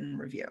trust a written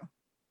review.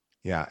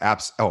 Yeah,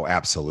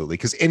 absolutely.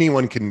 Because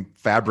anyone can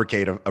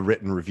fabricate a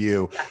written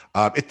review.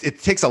 It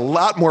takes a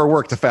lot more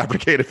work to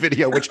fabricate a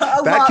video, which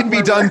that can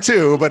be done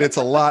too, but it's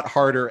a lot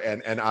harder.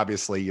 And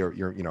obviously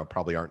you're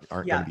probably aren't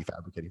going to be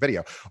fabricating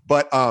video.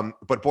 But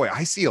boy,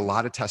 I see a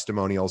lot of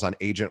testimonials on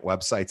agent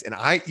websites, and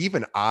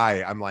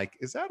I'm like,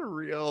 is that a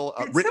real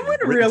did someone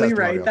really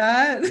write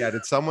that? Yeah,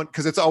 did someone?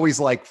 Because it's always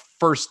like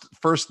first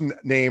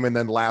name and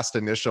then last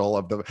initial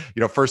of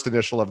the first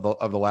initial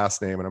of the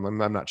last name, and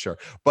I'm not sure.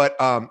 But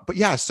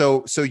yeah,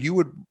 so you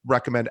would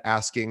recommend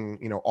asking,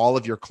 all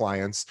of your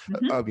clients,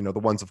 the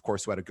ones, of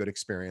course, who had a good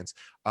experience,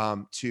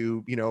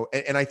 to,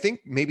 and I think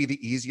maybe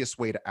the easiest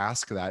way to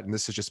ask that, and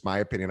this is just my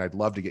opinion, I'd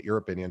love to get your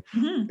opinion,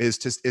 is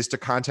to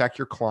contact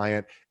your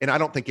client. And I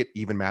don't think it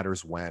even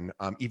matters when,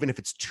 even if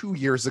it's 2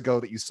 years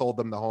ago that you sold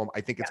them the home, I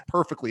think it's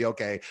perfectly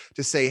okay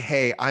to say,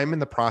 hey, I'm in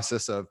the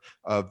process of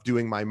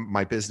doing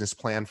my business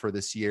plan for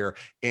this year,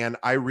 and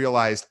I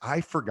realized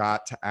I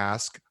forgot to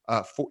ask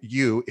for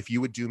you if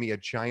you would do me a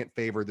giant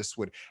favor. This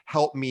would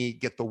help me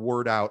get the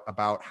word out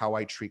about how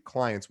I treat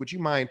clients. Would you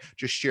mind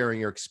just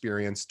sharing your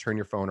experience? Turn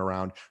your phone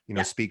around,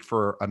 speak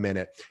for a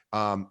minute.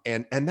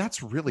 And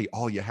that's really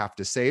all you have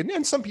to say.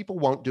 And some people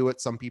won't do it.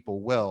 Some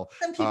people will.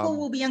 Some people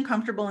will be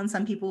uncomfortable, and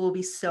some people will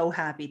be so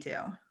happy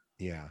to.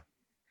 Yeah.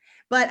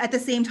 But at the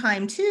same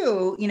time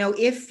too,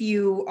 if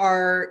you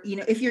are,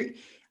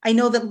 I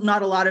know that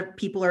not a lot of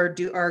people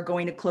are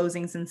going to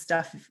closings and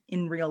stuff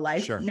in real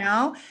life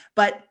now,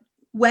 but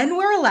when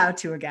we're allowed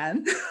to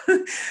again,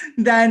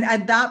 then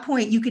at that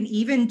point you can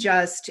even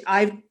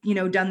I've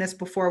done this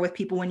before with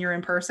people when you're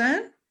in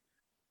person,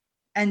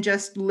 and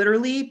just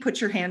literally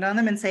put your hand on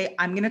them and say,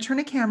 I'm going to turn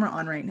a camera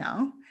on right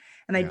now.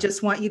 And I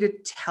just want you to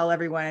tell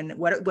everyone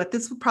what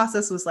this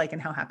process was like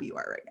and how happy you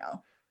are right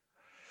now.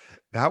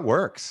 That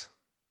works.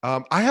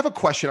 I have a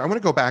question. I want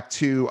to go back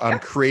to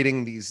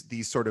creating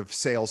these sort of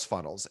sales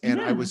funnels.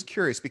 And I was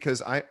curious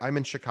because I'm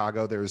in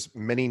Chicago. There's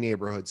many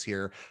neighborhoods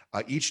here.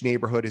 Each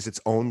neighborhood is its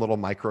own little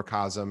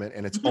microcosm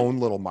and its own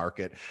little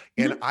market.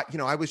 And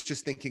I was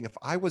just thinking, if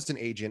I was an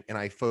agent and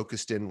I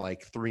focused in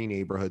like 3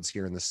 neighborhoods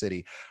here in the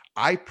city,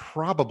 I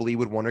probably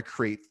would want to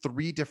create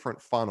 3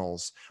 different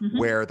funnels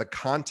where the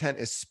content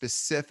is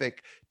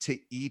specific to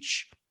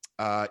each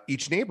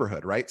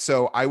neighborhood, right?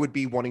 So I would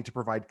be wanting to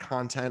provide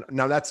content.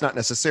 Now, that's not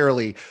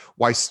necessarily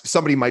why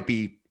somebody might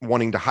be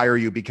wanting to hire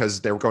you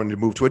because they're going to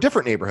move to a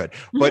different neighborhood.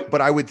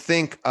 But I would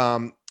think,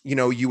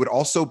 you would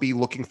also be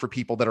looking for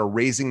people that are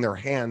raising their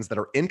hands, that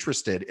are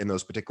interested in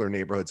those particular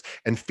neighborhoods,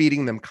 and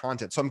feeding them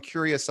content. So I'm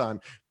curious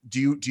on, do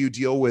you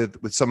deal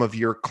with some of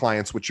your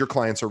clients, which your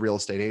clients are real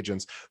estate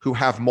agents who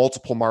have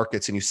multiple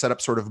markets, and you set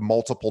up sort of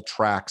multiple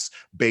tracks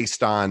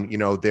based on,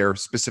 their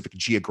specific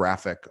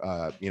geographic,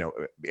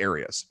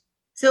 areas?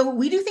 So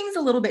we do things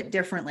a little bit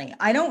differently.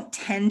 I don't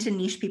tend to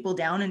niche people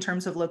down in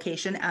terms of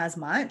location as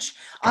much.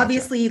 Gotcha.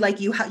 Obviously,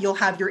 like you'll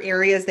have your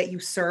areas that you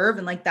serve,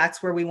 and like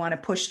that's where we want to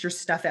push your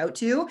stuff out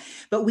to.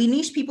 But we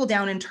niche people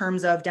down in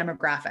terms of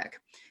demographic.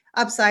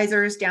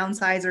 Upsizers,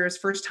 downsizers,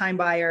 first-time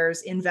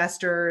buyers,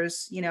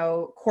 investors,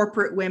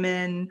 corporate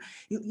women,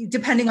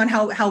 depending on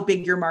how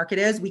big your market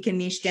is, we can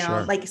niche down.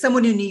 Sure. Like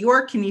someone in New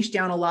York can niche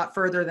down a lot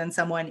further than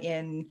someone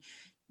in,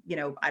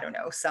 I don't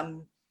know,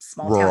 some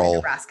small town in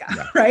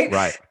Nebraska, right?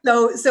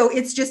 So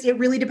it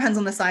really depends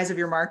on the size of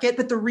your market.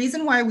 But the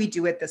reason why we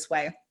do it this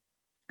way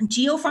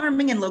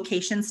Geofarming and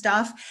location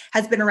stuff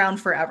has been around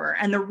forever.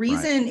 And the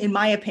reason, in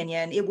my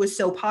opinion, it was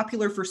so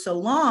popular for so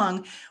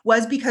long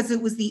was because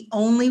it was the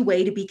only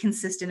way to be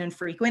consistent and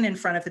frequent in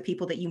front of the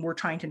people that you were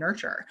trying to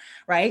nurture,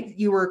 right?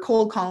 You were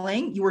cold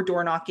calling, you were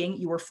door knocking,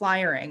 you were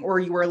flyering, or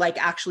you were like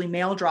actually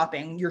mail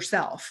dropping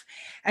yourself.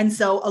 And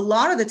so a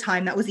lot of the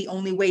time that was the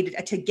only way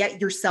to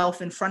get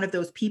yourself in front of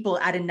those people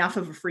at enough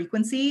of a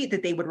frequency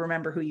that they would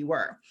remember who you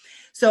were.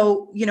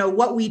 So,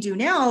 what we do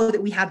now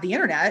that we have the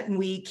internet and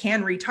we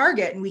can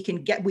retarget and we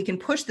can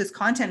push this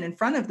content in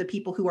front of the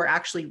people who are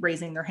actually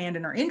raising their hand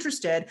and are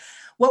interested.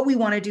 What we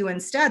want to do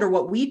instead, or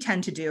what we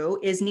tend to do,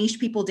 is niche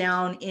people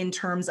down in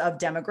terms of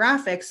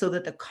demographics so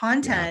that the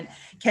content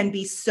can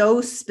be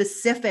so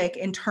specific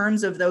in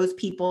terms of those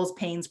people's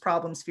pains,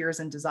 problems,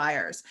 fears, and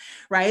desires,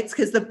 right?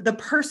 Because the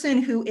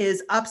person who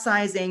is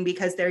upsizing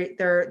because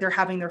they're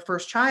having their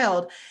first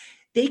child,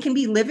 they can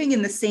be living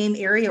in the same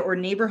area or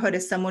neighborhood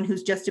as someone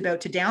who's just about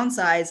to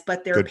downsize,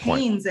 but their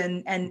pains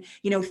and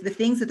the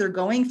things that they're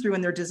going through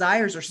and their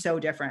desires are so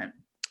different.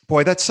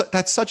 Boy, that's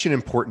such an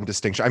important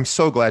distinction. I'm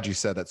so glad you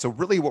said that. So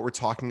really what we're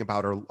talking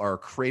about are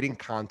creating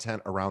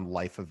content around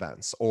life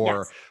events,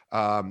 or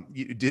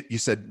you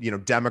said,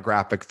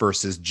 demographic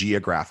versus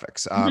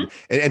geographics.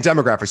 And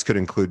demographics could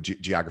include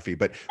geography,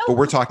 but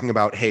we're talking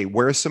about, hey,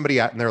 where is somebody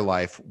at in their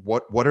life?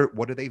 What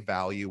do they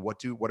value?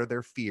 What are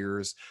their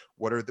fears?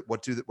 What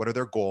are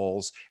their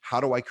goals?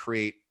 How do I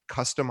create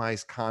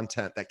customized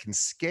content that can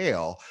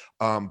scale,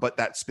 but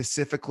that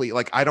specifically,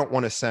 like, I don't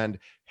want to send,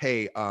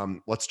 hey,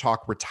 let's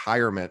talk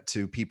retirement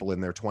to people in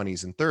their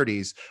 20s and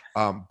 30s.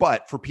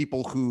 But for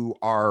people who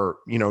are,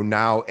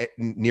 now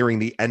nearing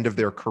the end of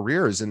their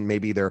careers and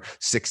maybe their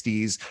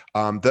 60s,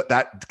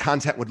 that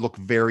content would look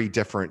very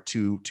different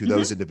to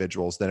those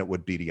individuals than it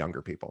would be to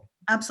younger people.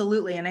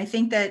 Absolutely. And I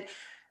think that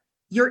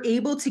you're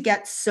able to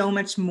get so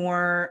much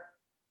more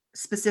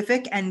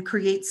specific and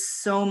create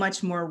so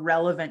much more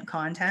relevant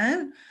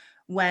content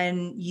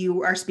when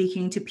you are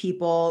speaking to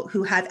people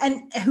who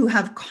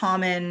have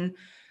common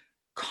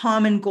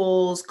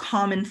goals,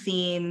 common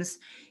themes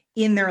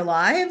in their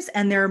lives.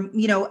 And they're,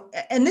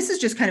 and this is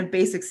just kind of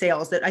basic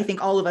sales that I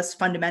think all of us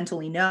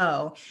fundamentally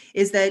know,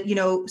 is that,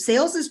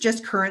 sales is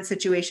just current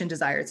situation,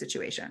 desired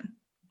situation,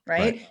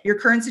 right? Your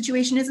current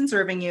situation isn't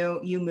serving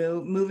you. You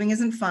move. Moving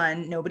isn't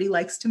fun. Nobody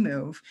likes to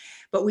move,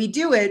 but we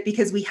do it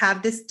because we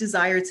have this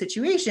desired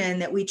situation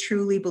that we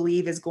truly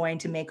believe is going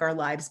to make our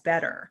lives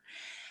better.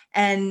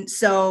 And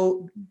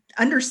so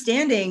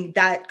understanding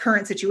that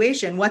current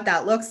situation, what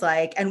that looks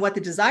like and what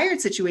the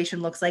desired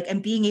situation looks like,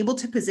 and being able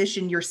to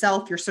position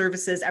yourself, your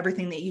services,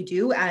 everything that you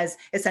do as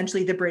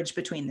essentially the bridge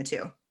between the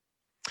two.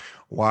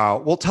 Wow.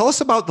 Well, tell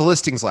us about the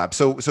Listings Lab.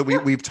 So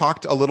we've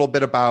talked a little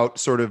bit about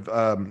sort of,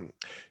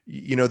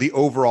 the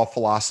overall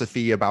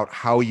philosophy about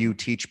how you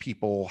teach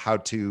people how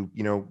to,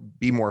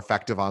 be more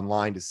effective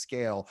online, to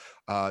scale,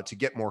 to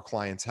get more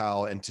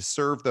clientele, and to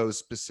serve those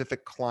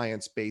specific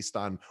clients based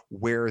on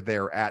where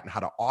they're at and how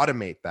to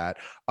automate that.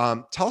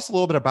 Tell us a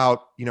little bit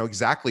about,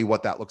 exactly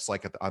what that looks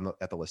like at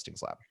the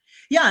Listings Lab.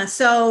 Yeah.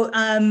 So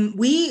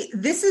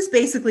this is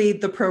basically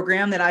the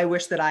program that I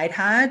wish that I'd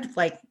had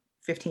like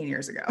 15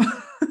 years ago.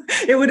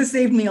 It would have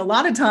saved me a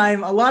lot of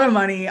time, a lot of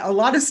money, a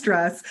lot of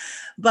stress.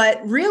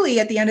 But really,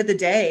 at the end of the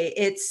day,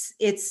 it's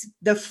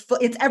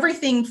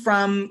everything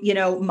from,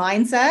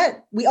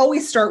 mindset. We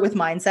always start with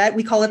mindset.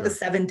 We call it the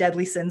 7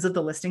 deadly sins of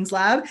the Listings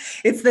Lab.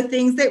 It's the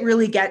things that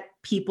really get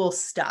people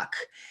stuck.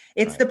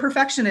 It's the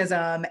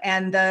perfectionism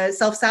and the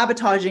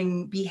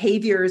self-sabotaging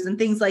behaviors and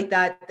things like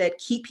that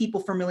keep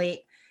people from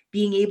really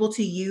being able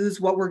to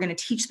use what we're going to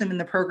teach them in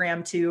the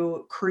program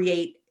to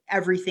create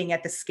everything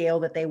at the scale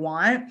that they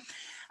want.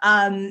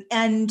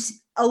 And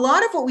a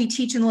lot of what we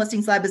teach in the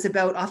Listings Lab is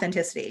about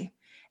authenticity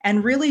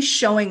and really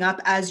showing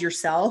up as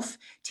yourself,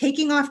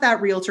 taking off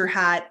that realtor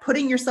hat,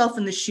 putting yourself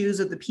in the shoes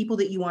of the people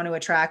that you want to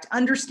attract,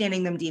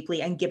 understanding them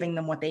deeply and giving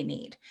them what they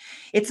need.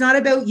 It's not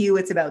about you,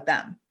 it's about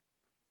them.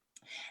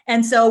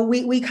 And so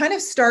we kind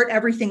of start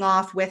everything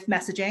off with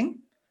messaging,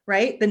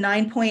 right? The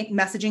 9-point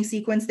messaging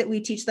sequence that we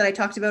teach that I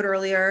talked about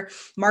earlier,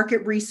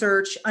 market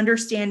research,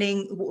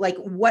 understanding like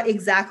what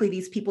exactly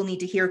these people need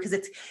to hear. Because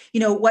it's,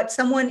 what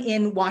someone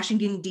in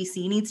Washington,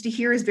 D.C. needs to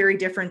hear is very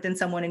different than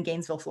someone in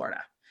Gainesville,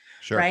 Florida.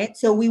 Sure. Right.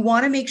 So we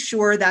want to make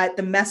sure that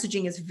the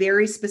messaging is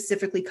very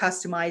specifically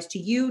customized to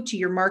you, to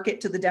your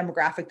market, to the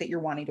demographic that you're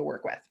wanting to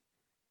work with.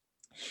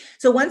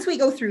 So once we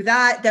go through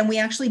that, then we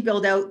actually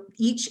build out,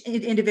 each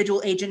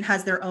individual agent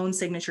has their own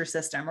signature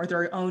system or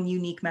their own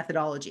unique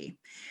methodology.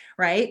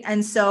 Right.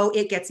 And so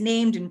it gets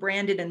named and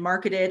branded and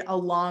marketed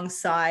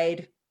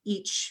alongside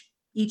each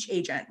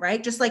agent,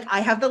 right? Just like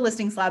I have the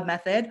Listings Lab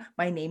method.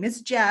 My name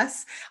is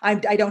Jess. I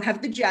don't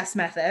have the Jess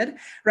method,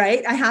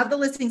 right? I have the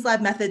Listings Lab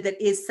method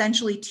that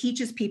essentially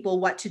teaches people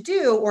what to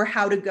do or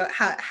how to go,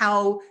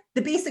 how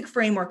the basic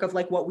framework of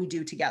like what we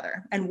do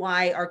together and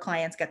why our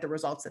clients get the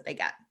results that they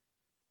get.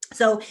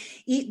 So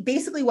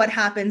basically what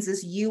happens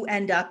is you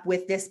end up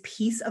with this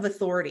piece of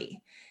authority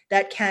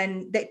that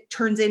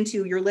turns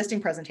into your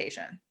listing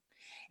presentation.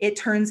 It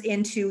turns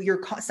into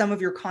some of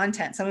your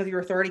content, some of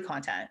your authority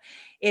content.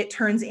 it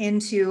turns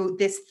into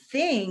this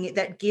thing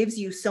that gives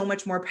you so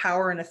much more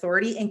power and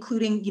authority,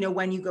 including,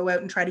 when you go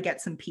out and try to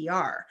get some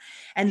PR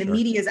and the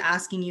media is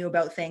asking you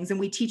about things. And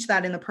we teach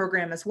that in the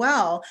program as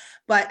well,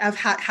 but of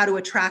how to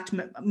attract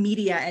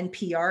media and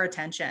PR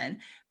attention.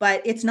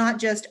 But it's not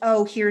just,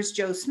 oh, here's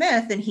Joe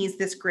Smith and he's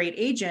this great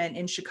agent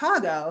in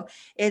Chicago.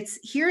 It's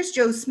here's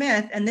Joe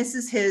Smith and this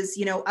is his,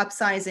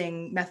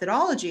 upsizing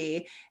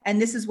methodology.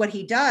 And this is what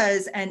he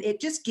does. And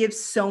it just gives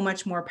so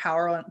much more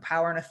power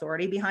and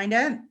authority behind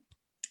it.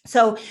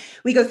 So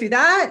we go through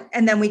that,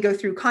 and then we go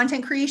through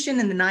content creation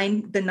and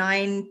the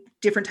nine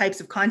different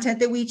types of content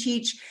that we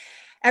teach.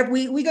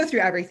 We go through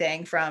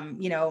everything from,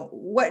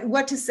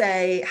 what to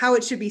say, how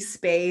it should be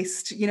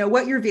spaced,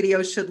 what your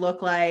videos should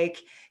look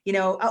like.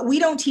 We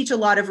don't teach a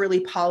lot of really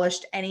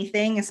polished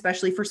anything,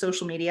 especially for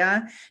social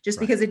media,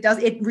 just because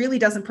it really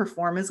doesn't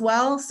perform as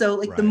well.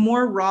 So the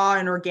more raw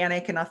and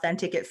organic and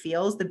authentic it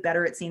feels, the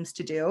better it seems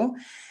to do.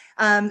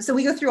 So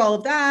we go through all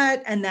of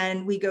that, and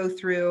then we go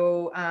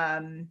through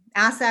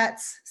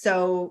assets.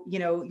 So,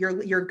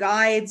 your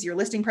guides, your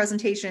listing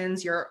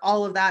presentations, your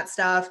all of that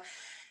stuff.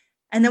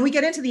 And then we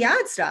get into the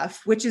ad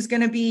stuff, which is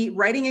going to be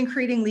writing and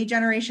creating lead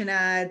generation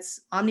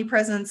ads,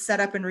 omnipresence,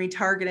 setup and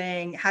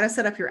retargeting, how to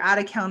set up your ad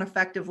account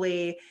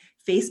effectively,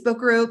 Facebook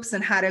groups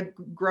and how to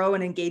grow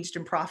an engaged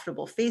and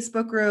profitable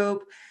Facebook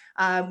group.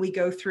 We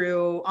go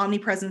through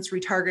omnipresence,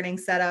 retargeting,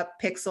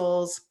 setup,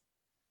 pixels,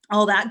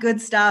 all that good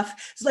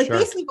stuff. So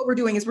basically what we're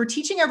doing is we're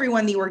teaching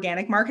everyone the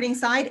organic marketing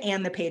side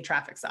and the paid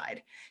traffic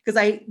side. Because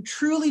I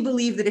truly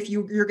believe that if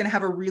you're going to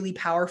have a really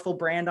powerful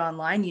brand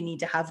online, you need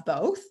to have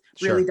both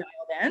really dialed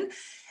in.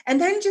 And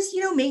then just,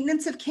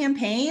 maintenance of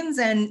campaigns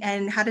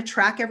and how to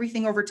track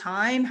everything over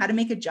time, how to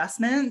make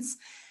adjustments.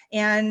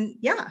 And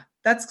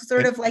that's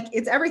sort of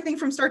it's everything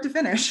from start to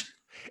finish.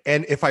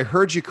 And if I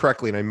heard you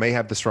correctly, and I may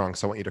have this wrong,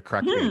 so I want you to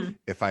correct me.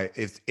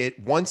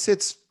 Once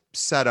it's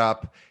set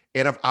up,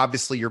 and if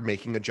obviously you're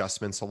making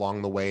adjustments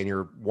along the way and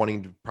you're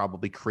wanting to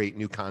probably create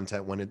new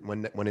content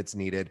when it's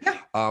needed.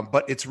 Yeah.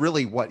 But it's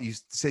really what you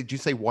said, did you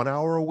say 1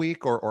 hour a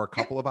week or a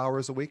couple of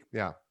hours a week?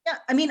 Yeah. Yeah.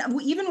 I mean,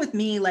 even with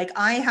me,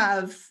 I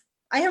have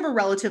a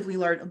relatively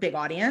big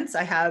audience.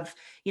 I have,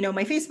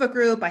 my Facebook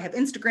group, I have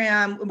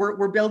Instagram,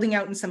 we're building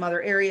out in some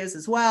other areas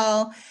as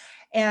well.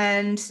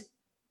 And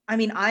I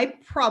mean, I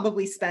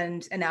probably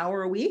spend an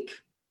hour a week.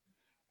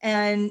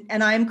 And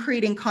I'm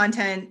creating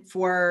content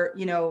for,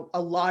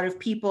 a lot of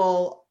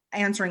people,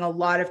 answering a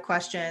lot of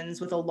questions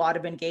with a lot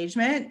of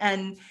engagement.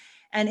 And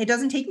it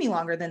doesn't take me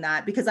longer than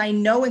that because I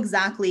know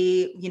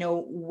exactly,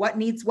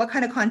 what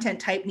kind of content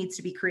type needs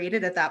to be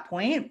created at that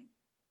point.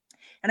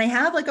 And I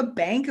have a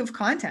bank of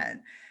content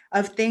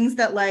of things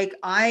that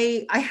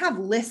I have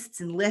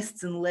lists and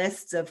lists and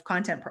lists of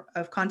content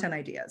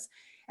ideas.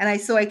 And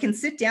so I can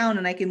sit down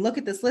and I can look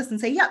at this list and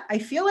say, yeah, I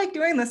feel like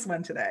doing this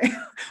one today,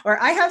 or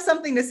I have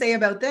something to say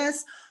about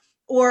this.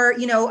 Or,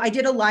 I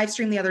did a live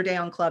stream the other day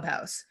on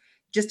Clubhouse,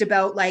 just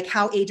about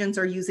how agents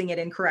are using it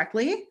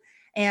incorrectly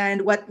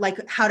and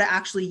how to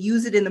actually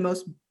use it in the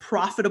most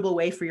profitable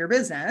way for your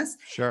business.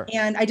 Sure.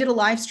 And I did a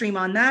live stream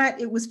on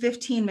that. It was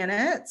 15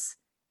 minutes.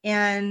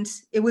 And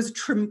it was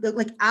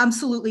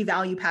absolutely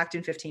value packed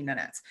in 15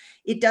 minutes.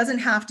 It doesn't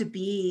have to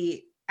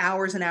be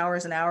hours and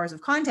hours and hours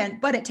of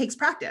content, but it takes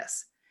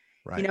practice.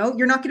 Right.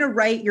 You're not going to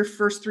write your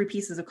first 3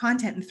 pieces of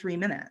content in 3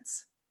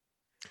 minutes.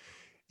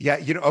 Yeah.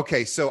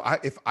 Okay. So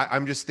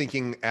I'm just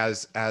thinking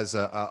as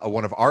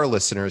one of our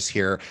listeners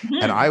here,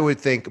 and I would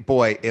think,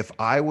 boy, if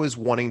I was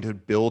wanting to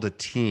build a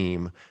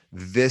team,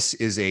 this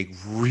is a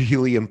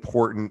really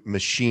important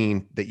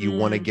machine that you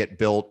want to get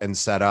built and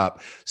set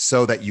up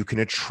so that you can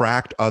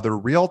attract other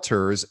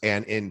realtors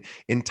and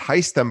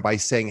entice them by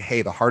saying,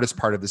 hey, the hardest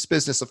part of this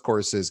business, of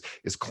course, is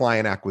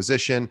client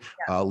acquisition,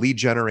 lead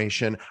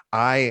generation.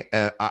 I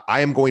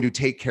am going to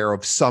take care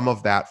of some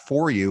of that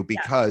for you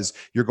because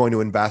you're going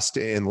to invest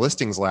in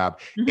Listings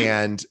Lab.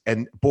 And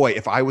boy,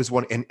 if I was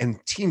one,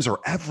 and teams are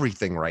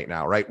everything right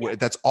now, right?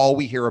 That's all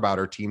we hear about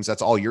are teams.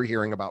 That's all you're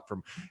hearing about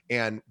from.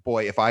 And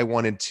boy, if I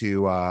wanted to,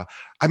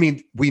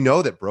 we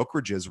know that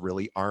brokerages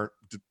really aren't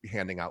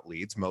handing out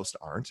leads. Most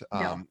aren't.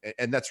 No.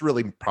 And that's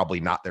really probably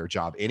not their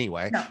job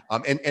anyway. No.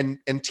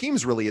 And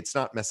teams really, it's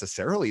not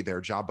necessarily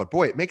their job, but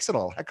boy, it makes it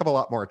a heck of a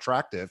lot more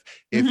attractive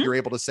if you're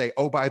able to say,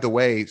 oh, by the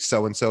way,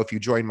 so-and-so, if you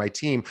join my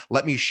team,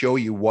 let me show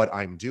you what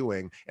I'm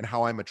doing and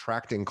how I'm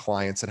attracting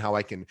clients and how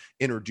I can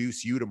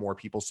introduce you to more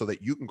people so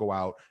that you can go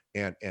out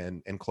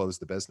and close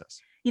the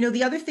business.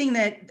 The other thing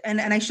that, and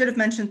I should have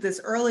mentioned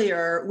this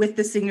earlier with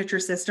the signature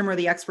system or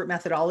the expert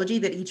methodology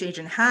that each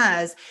agent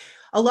has,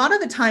 a lot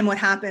of the time what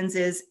happens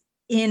is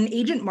in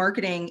agent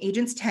marketing,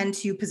 agents tend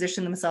to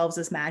position themselves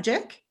as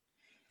magic.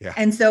 Yeah.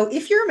 And so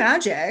if you're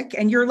magic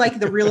and you're like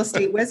the real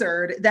estate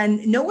wizard,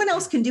 then no one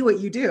else can do what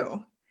you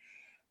do.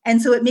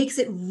 And so it makes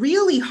it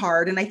really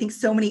hard. And I think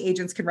so many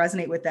agents can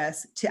resonate with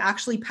this to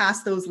actually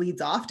pass those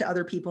leads off to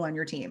other people on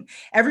your team.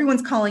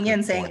 Everyone's calling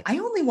in saying, I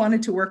only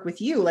wanted to work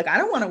with you. I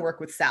don't want to work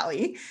with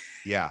Sally.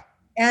 Yeah.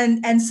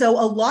 And so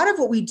a lot of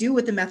what we do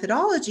with the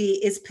methodology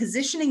is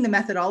positioning the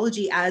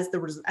methodology as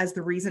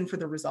the reason for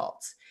the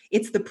results.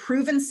 It's the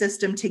proven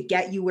system to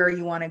get you where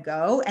you want to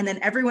go. And then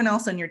everyone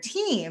else on your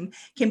team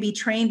can be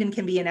trained and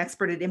can be an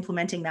expert at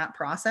implementing that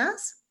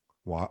process.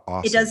 Wow,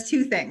 awesome. It does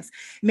two things.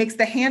 It makes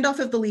the handoff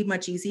of the lead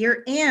much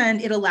easier,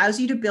 and it allows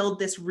you to build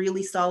this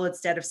really solid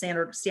set of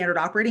standard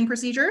operating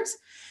procedures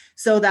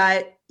so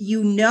that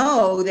you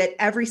know that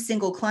every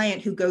single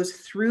client who goes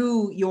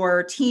through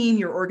your team,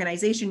 your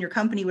organization, your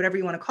company, whatever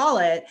you want to call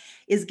it,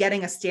 is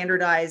getting a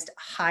standardized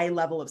high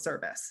level of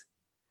service.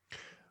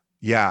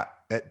 Yeah,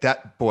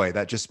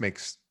 that just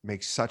makes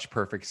such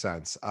perfect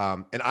sense.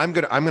 And I'm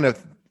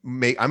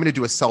gonna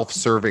do a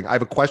self-serving. I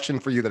have a question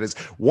for you that is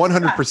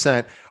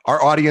 100%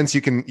 our audience.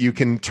 You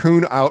can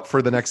tune out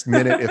for the next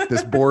minute if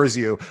this bores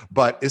you,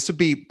 but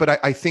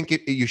I think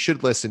you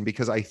should listen,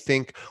 because I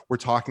think we're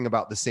talking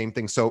about the same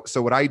thing. So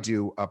what I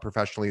do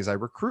professionally is I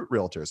recruit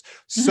realtors.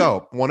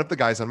 So one of the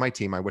guys on my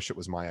team, I wish it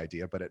was my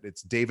idea, but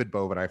it's David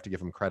Bove, and I have to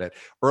give him credit.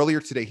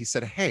 Earlier today, he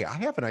said, "Hey, I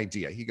have an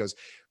idea." He goes,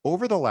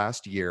 "Over the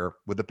last year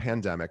with the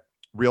pandemic,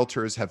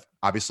 realtors have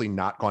obviously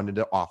not gone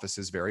into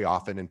offices very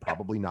often, and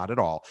probably not at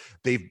all.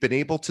 They've been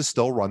able to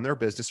still run their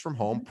business from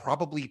home,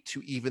 probably to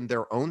even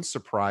their own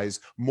surprise,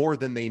 more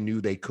than they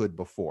knew they could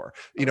before.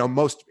 You know,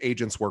 most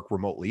agents work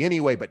remotely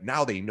anyway, but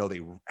now they know they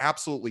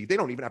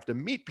don't even have to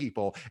meet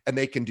people, and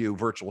they can do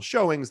virtual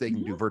showings, they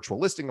can do virtual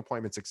listing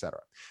appointments, etc.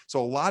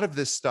 So a lot of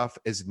this stuff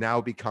is now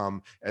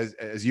become,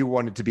 as you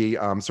wanted to be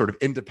sort of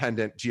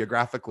independent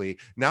geographically,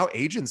 now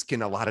agents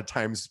can a lot of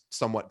times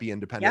somewhat be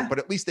independent, but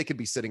at least they could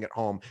be sitting at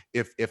home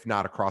if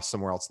not across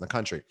somewhere else in the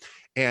country."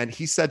 And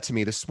he said to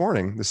me this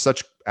morning, this is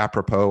such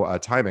apropos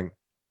timing,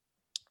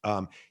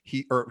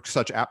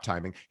 such apt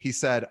timing. He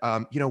said,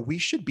 we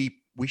should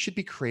be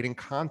creating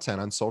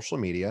content on social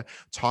media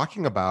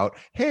talking about,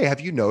 hey,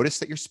 have you noticed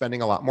that you're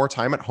spending a lot more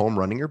time at home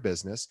running your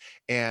business?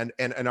 And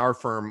our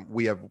firm,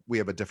 we have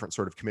a different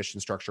sort of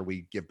commission structure.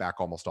 We give back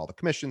almost all the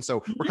commission.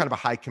 So we're kind of a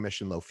high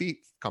commission, low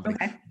fee company.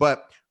 Okay.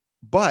 But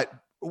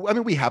I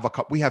mean, we have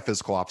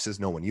physical offices.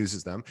 No one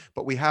uses them,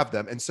 but we have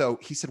them. And so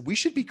he said, we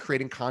should be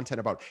creating content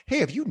about, hey,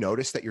 have you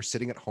noticed that you're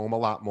sitting at home a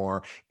lot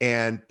more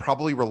and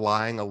probably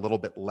relying a little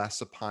bit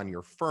less upon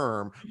your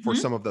firm for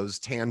some of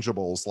those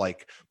tangibles,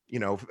 like,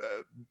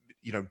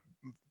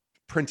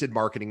 printed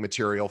marketing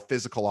material,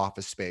 physical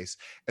office space.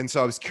 And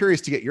so I was curious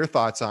to get your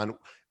thoughts on,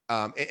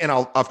 and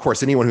of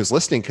course, anyone who's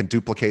listening can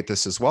duplicate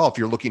this as well. If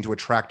you're looking to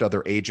attract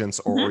other agents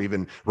or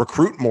even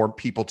recruit more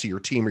people to your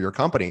team or your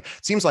company, it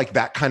seems like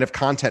that kind of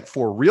content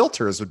for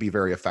realtors would be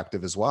very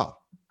effective as well.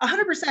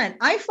 100%.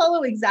 I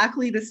follow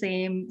exactly the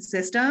same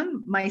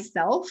system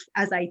myself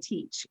as I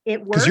teach.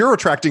 It works. Because you're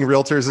attracting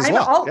realtors as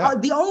well.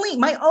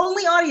 My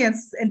only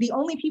audience and the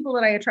only people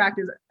that I attract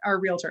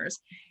are realtors.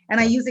 And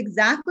I use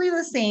exactly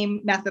the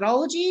same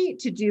methodology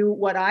to do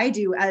what I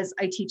do as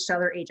I teach to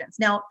other agents.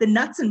 Now, the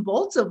nuts and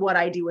bolts of what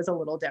I do is a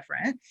little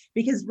different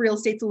because real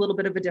estate's a little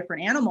bit of a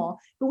different animal.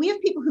 But we have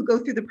people who go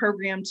through the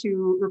program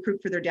to recruit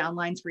for their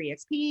downlines for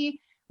EXP.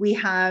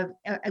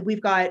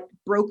 We've got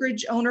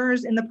brokerage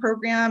owners in the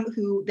program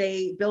who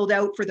they build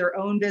out for their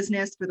own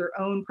business, for their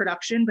own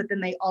production, but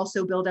then they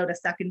also build out a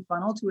second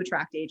funnel to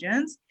attract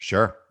agents.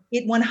 Sure.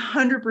 It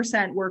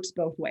 100% works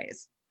both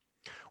ways.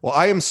 Well,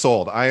 I am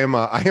sold. I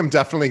am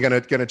definitely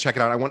gonna check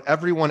it out. I want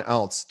everyone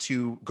else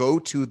to go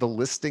to the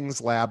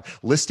Listings Lab.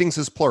 Listings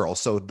is plural,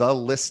 so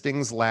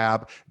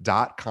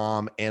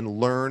thelistingslab.com, and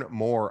learn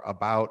more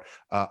about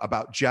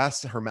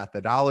Jess, her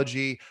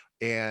methodology,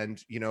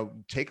 and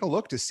take a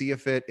look to see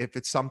if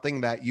it's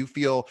something that you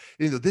feel.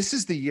 This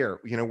is the year.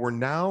 We're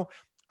now.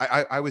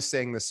 I was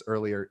saying this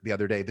earlier the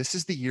other day. This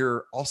is the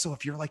year also,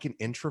 if you're like an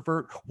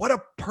introvert, what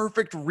a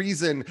perfect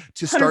reason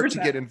to start 100%. To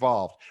get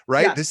involved,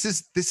 right? Yeah. This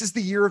is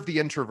the year of the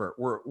introvert.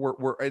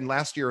 We're in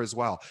last year as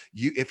well.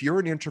 If you're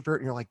an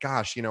introvert and you're like,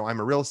 gosh, I'm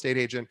a real estate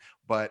agent,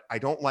 but I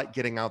don't like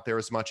getting out there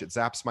as much. It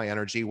zaps my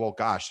energy. Well,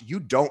 gosh, you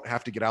don't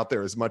have to get out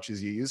there as much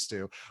as you used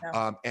to.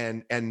 Yeah.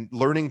 And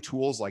learning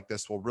tools like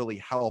this will really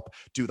help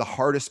do the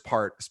hardest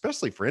part,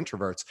 especially for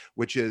introverts,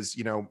 which is,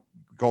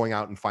 going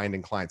out and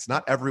finding clients.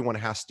 Not everyone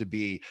has to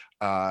be,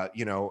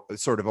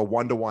 sort of a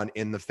one-to-one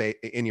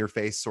in your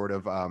face sort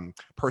of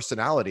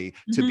personality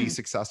to be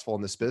successful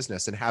in this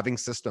business. And having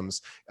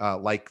systems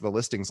like the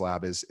Listings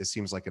Lab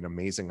seems like an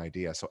amazing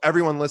idea. So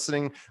everyone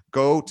listening,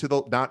 go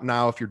to not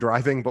now if you're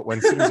driving, but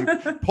as soon as you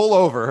pull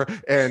over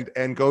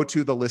and go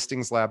to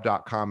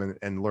thelistingslab.com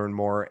and learn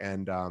more.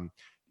 And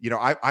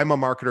I'm a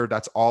marketer.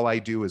 That's all I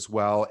do as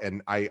well.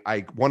 And I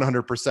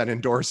 100%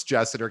 endorse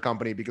Jess and her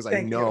company because I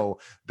know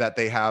that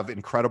they have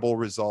incredible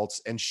results.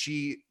 And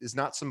she is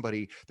not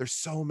somebody, there's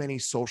so many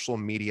social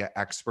media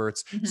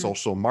experts,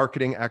 social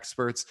marketing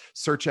experts,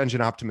 search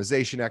engine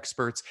optimization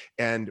experts.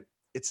 And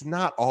it's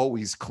not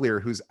always clear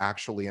who's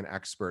actually an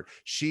expert.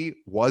 She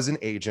was an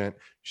agent.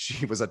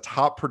 She was a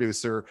top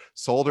producer,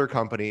 sold her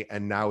company,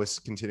 and now is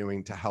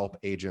continuing to help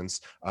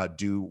agents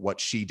do what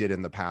she did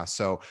in the past.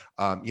 So,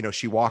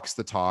 she walks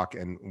the talk,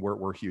 and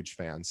we're huge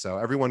fans. So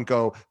everyone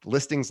go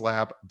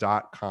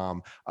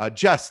listingslab.com.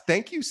 Jess,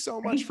 thank you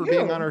so much for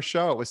being on our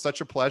show. It was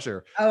such a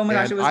pleasure. Oh my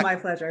gosh, it was my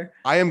pleasure.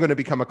 I am going to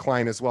become a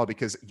client as well,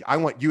 because I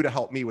want you to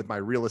help me with my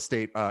real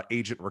estate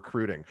agent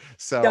recruiting.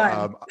 So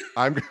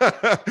we're going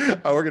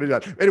to do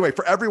that. Anyway,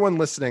 for everyone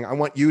listening, I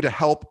want you to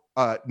help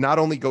not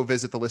only go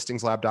visit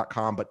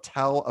thelistingslab.com, but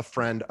tell a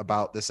friend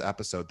about this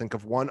episode. Think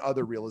of one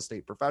other real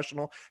estate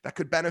professional that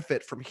could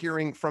benefit from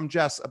hearing from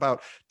Jess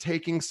about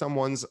taking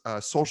someone's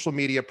social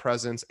media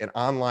presence and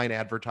online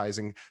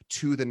advertising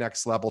to the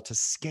next level, to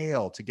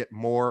scale, to get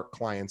more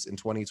clients in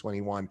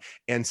 2021,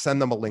 and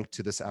send them a link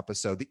to this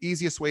episode. The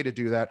easiest way to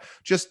do that,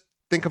 just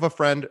think of a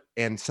friend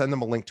and send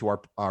them a link to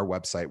our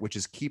website, which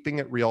is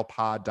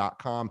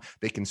keepingitrealpod.com.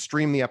 They can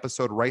stream the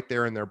episode right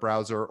there in their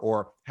browser,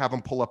 or have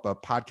them pull up a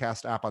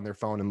podcast app on their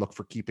phone and look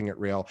for Keeping It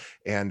Real.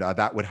 And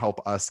that would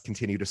help us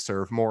continue to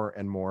serve more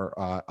and more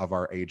of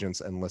our agents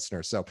and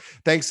listeners. So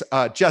thanks,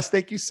 Jess.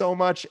 Thank you so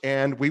much.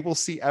 And we will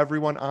see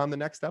everyone on the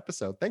next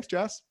episode. Thanks,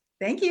 Jess.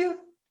 Thank you.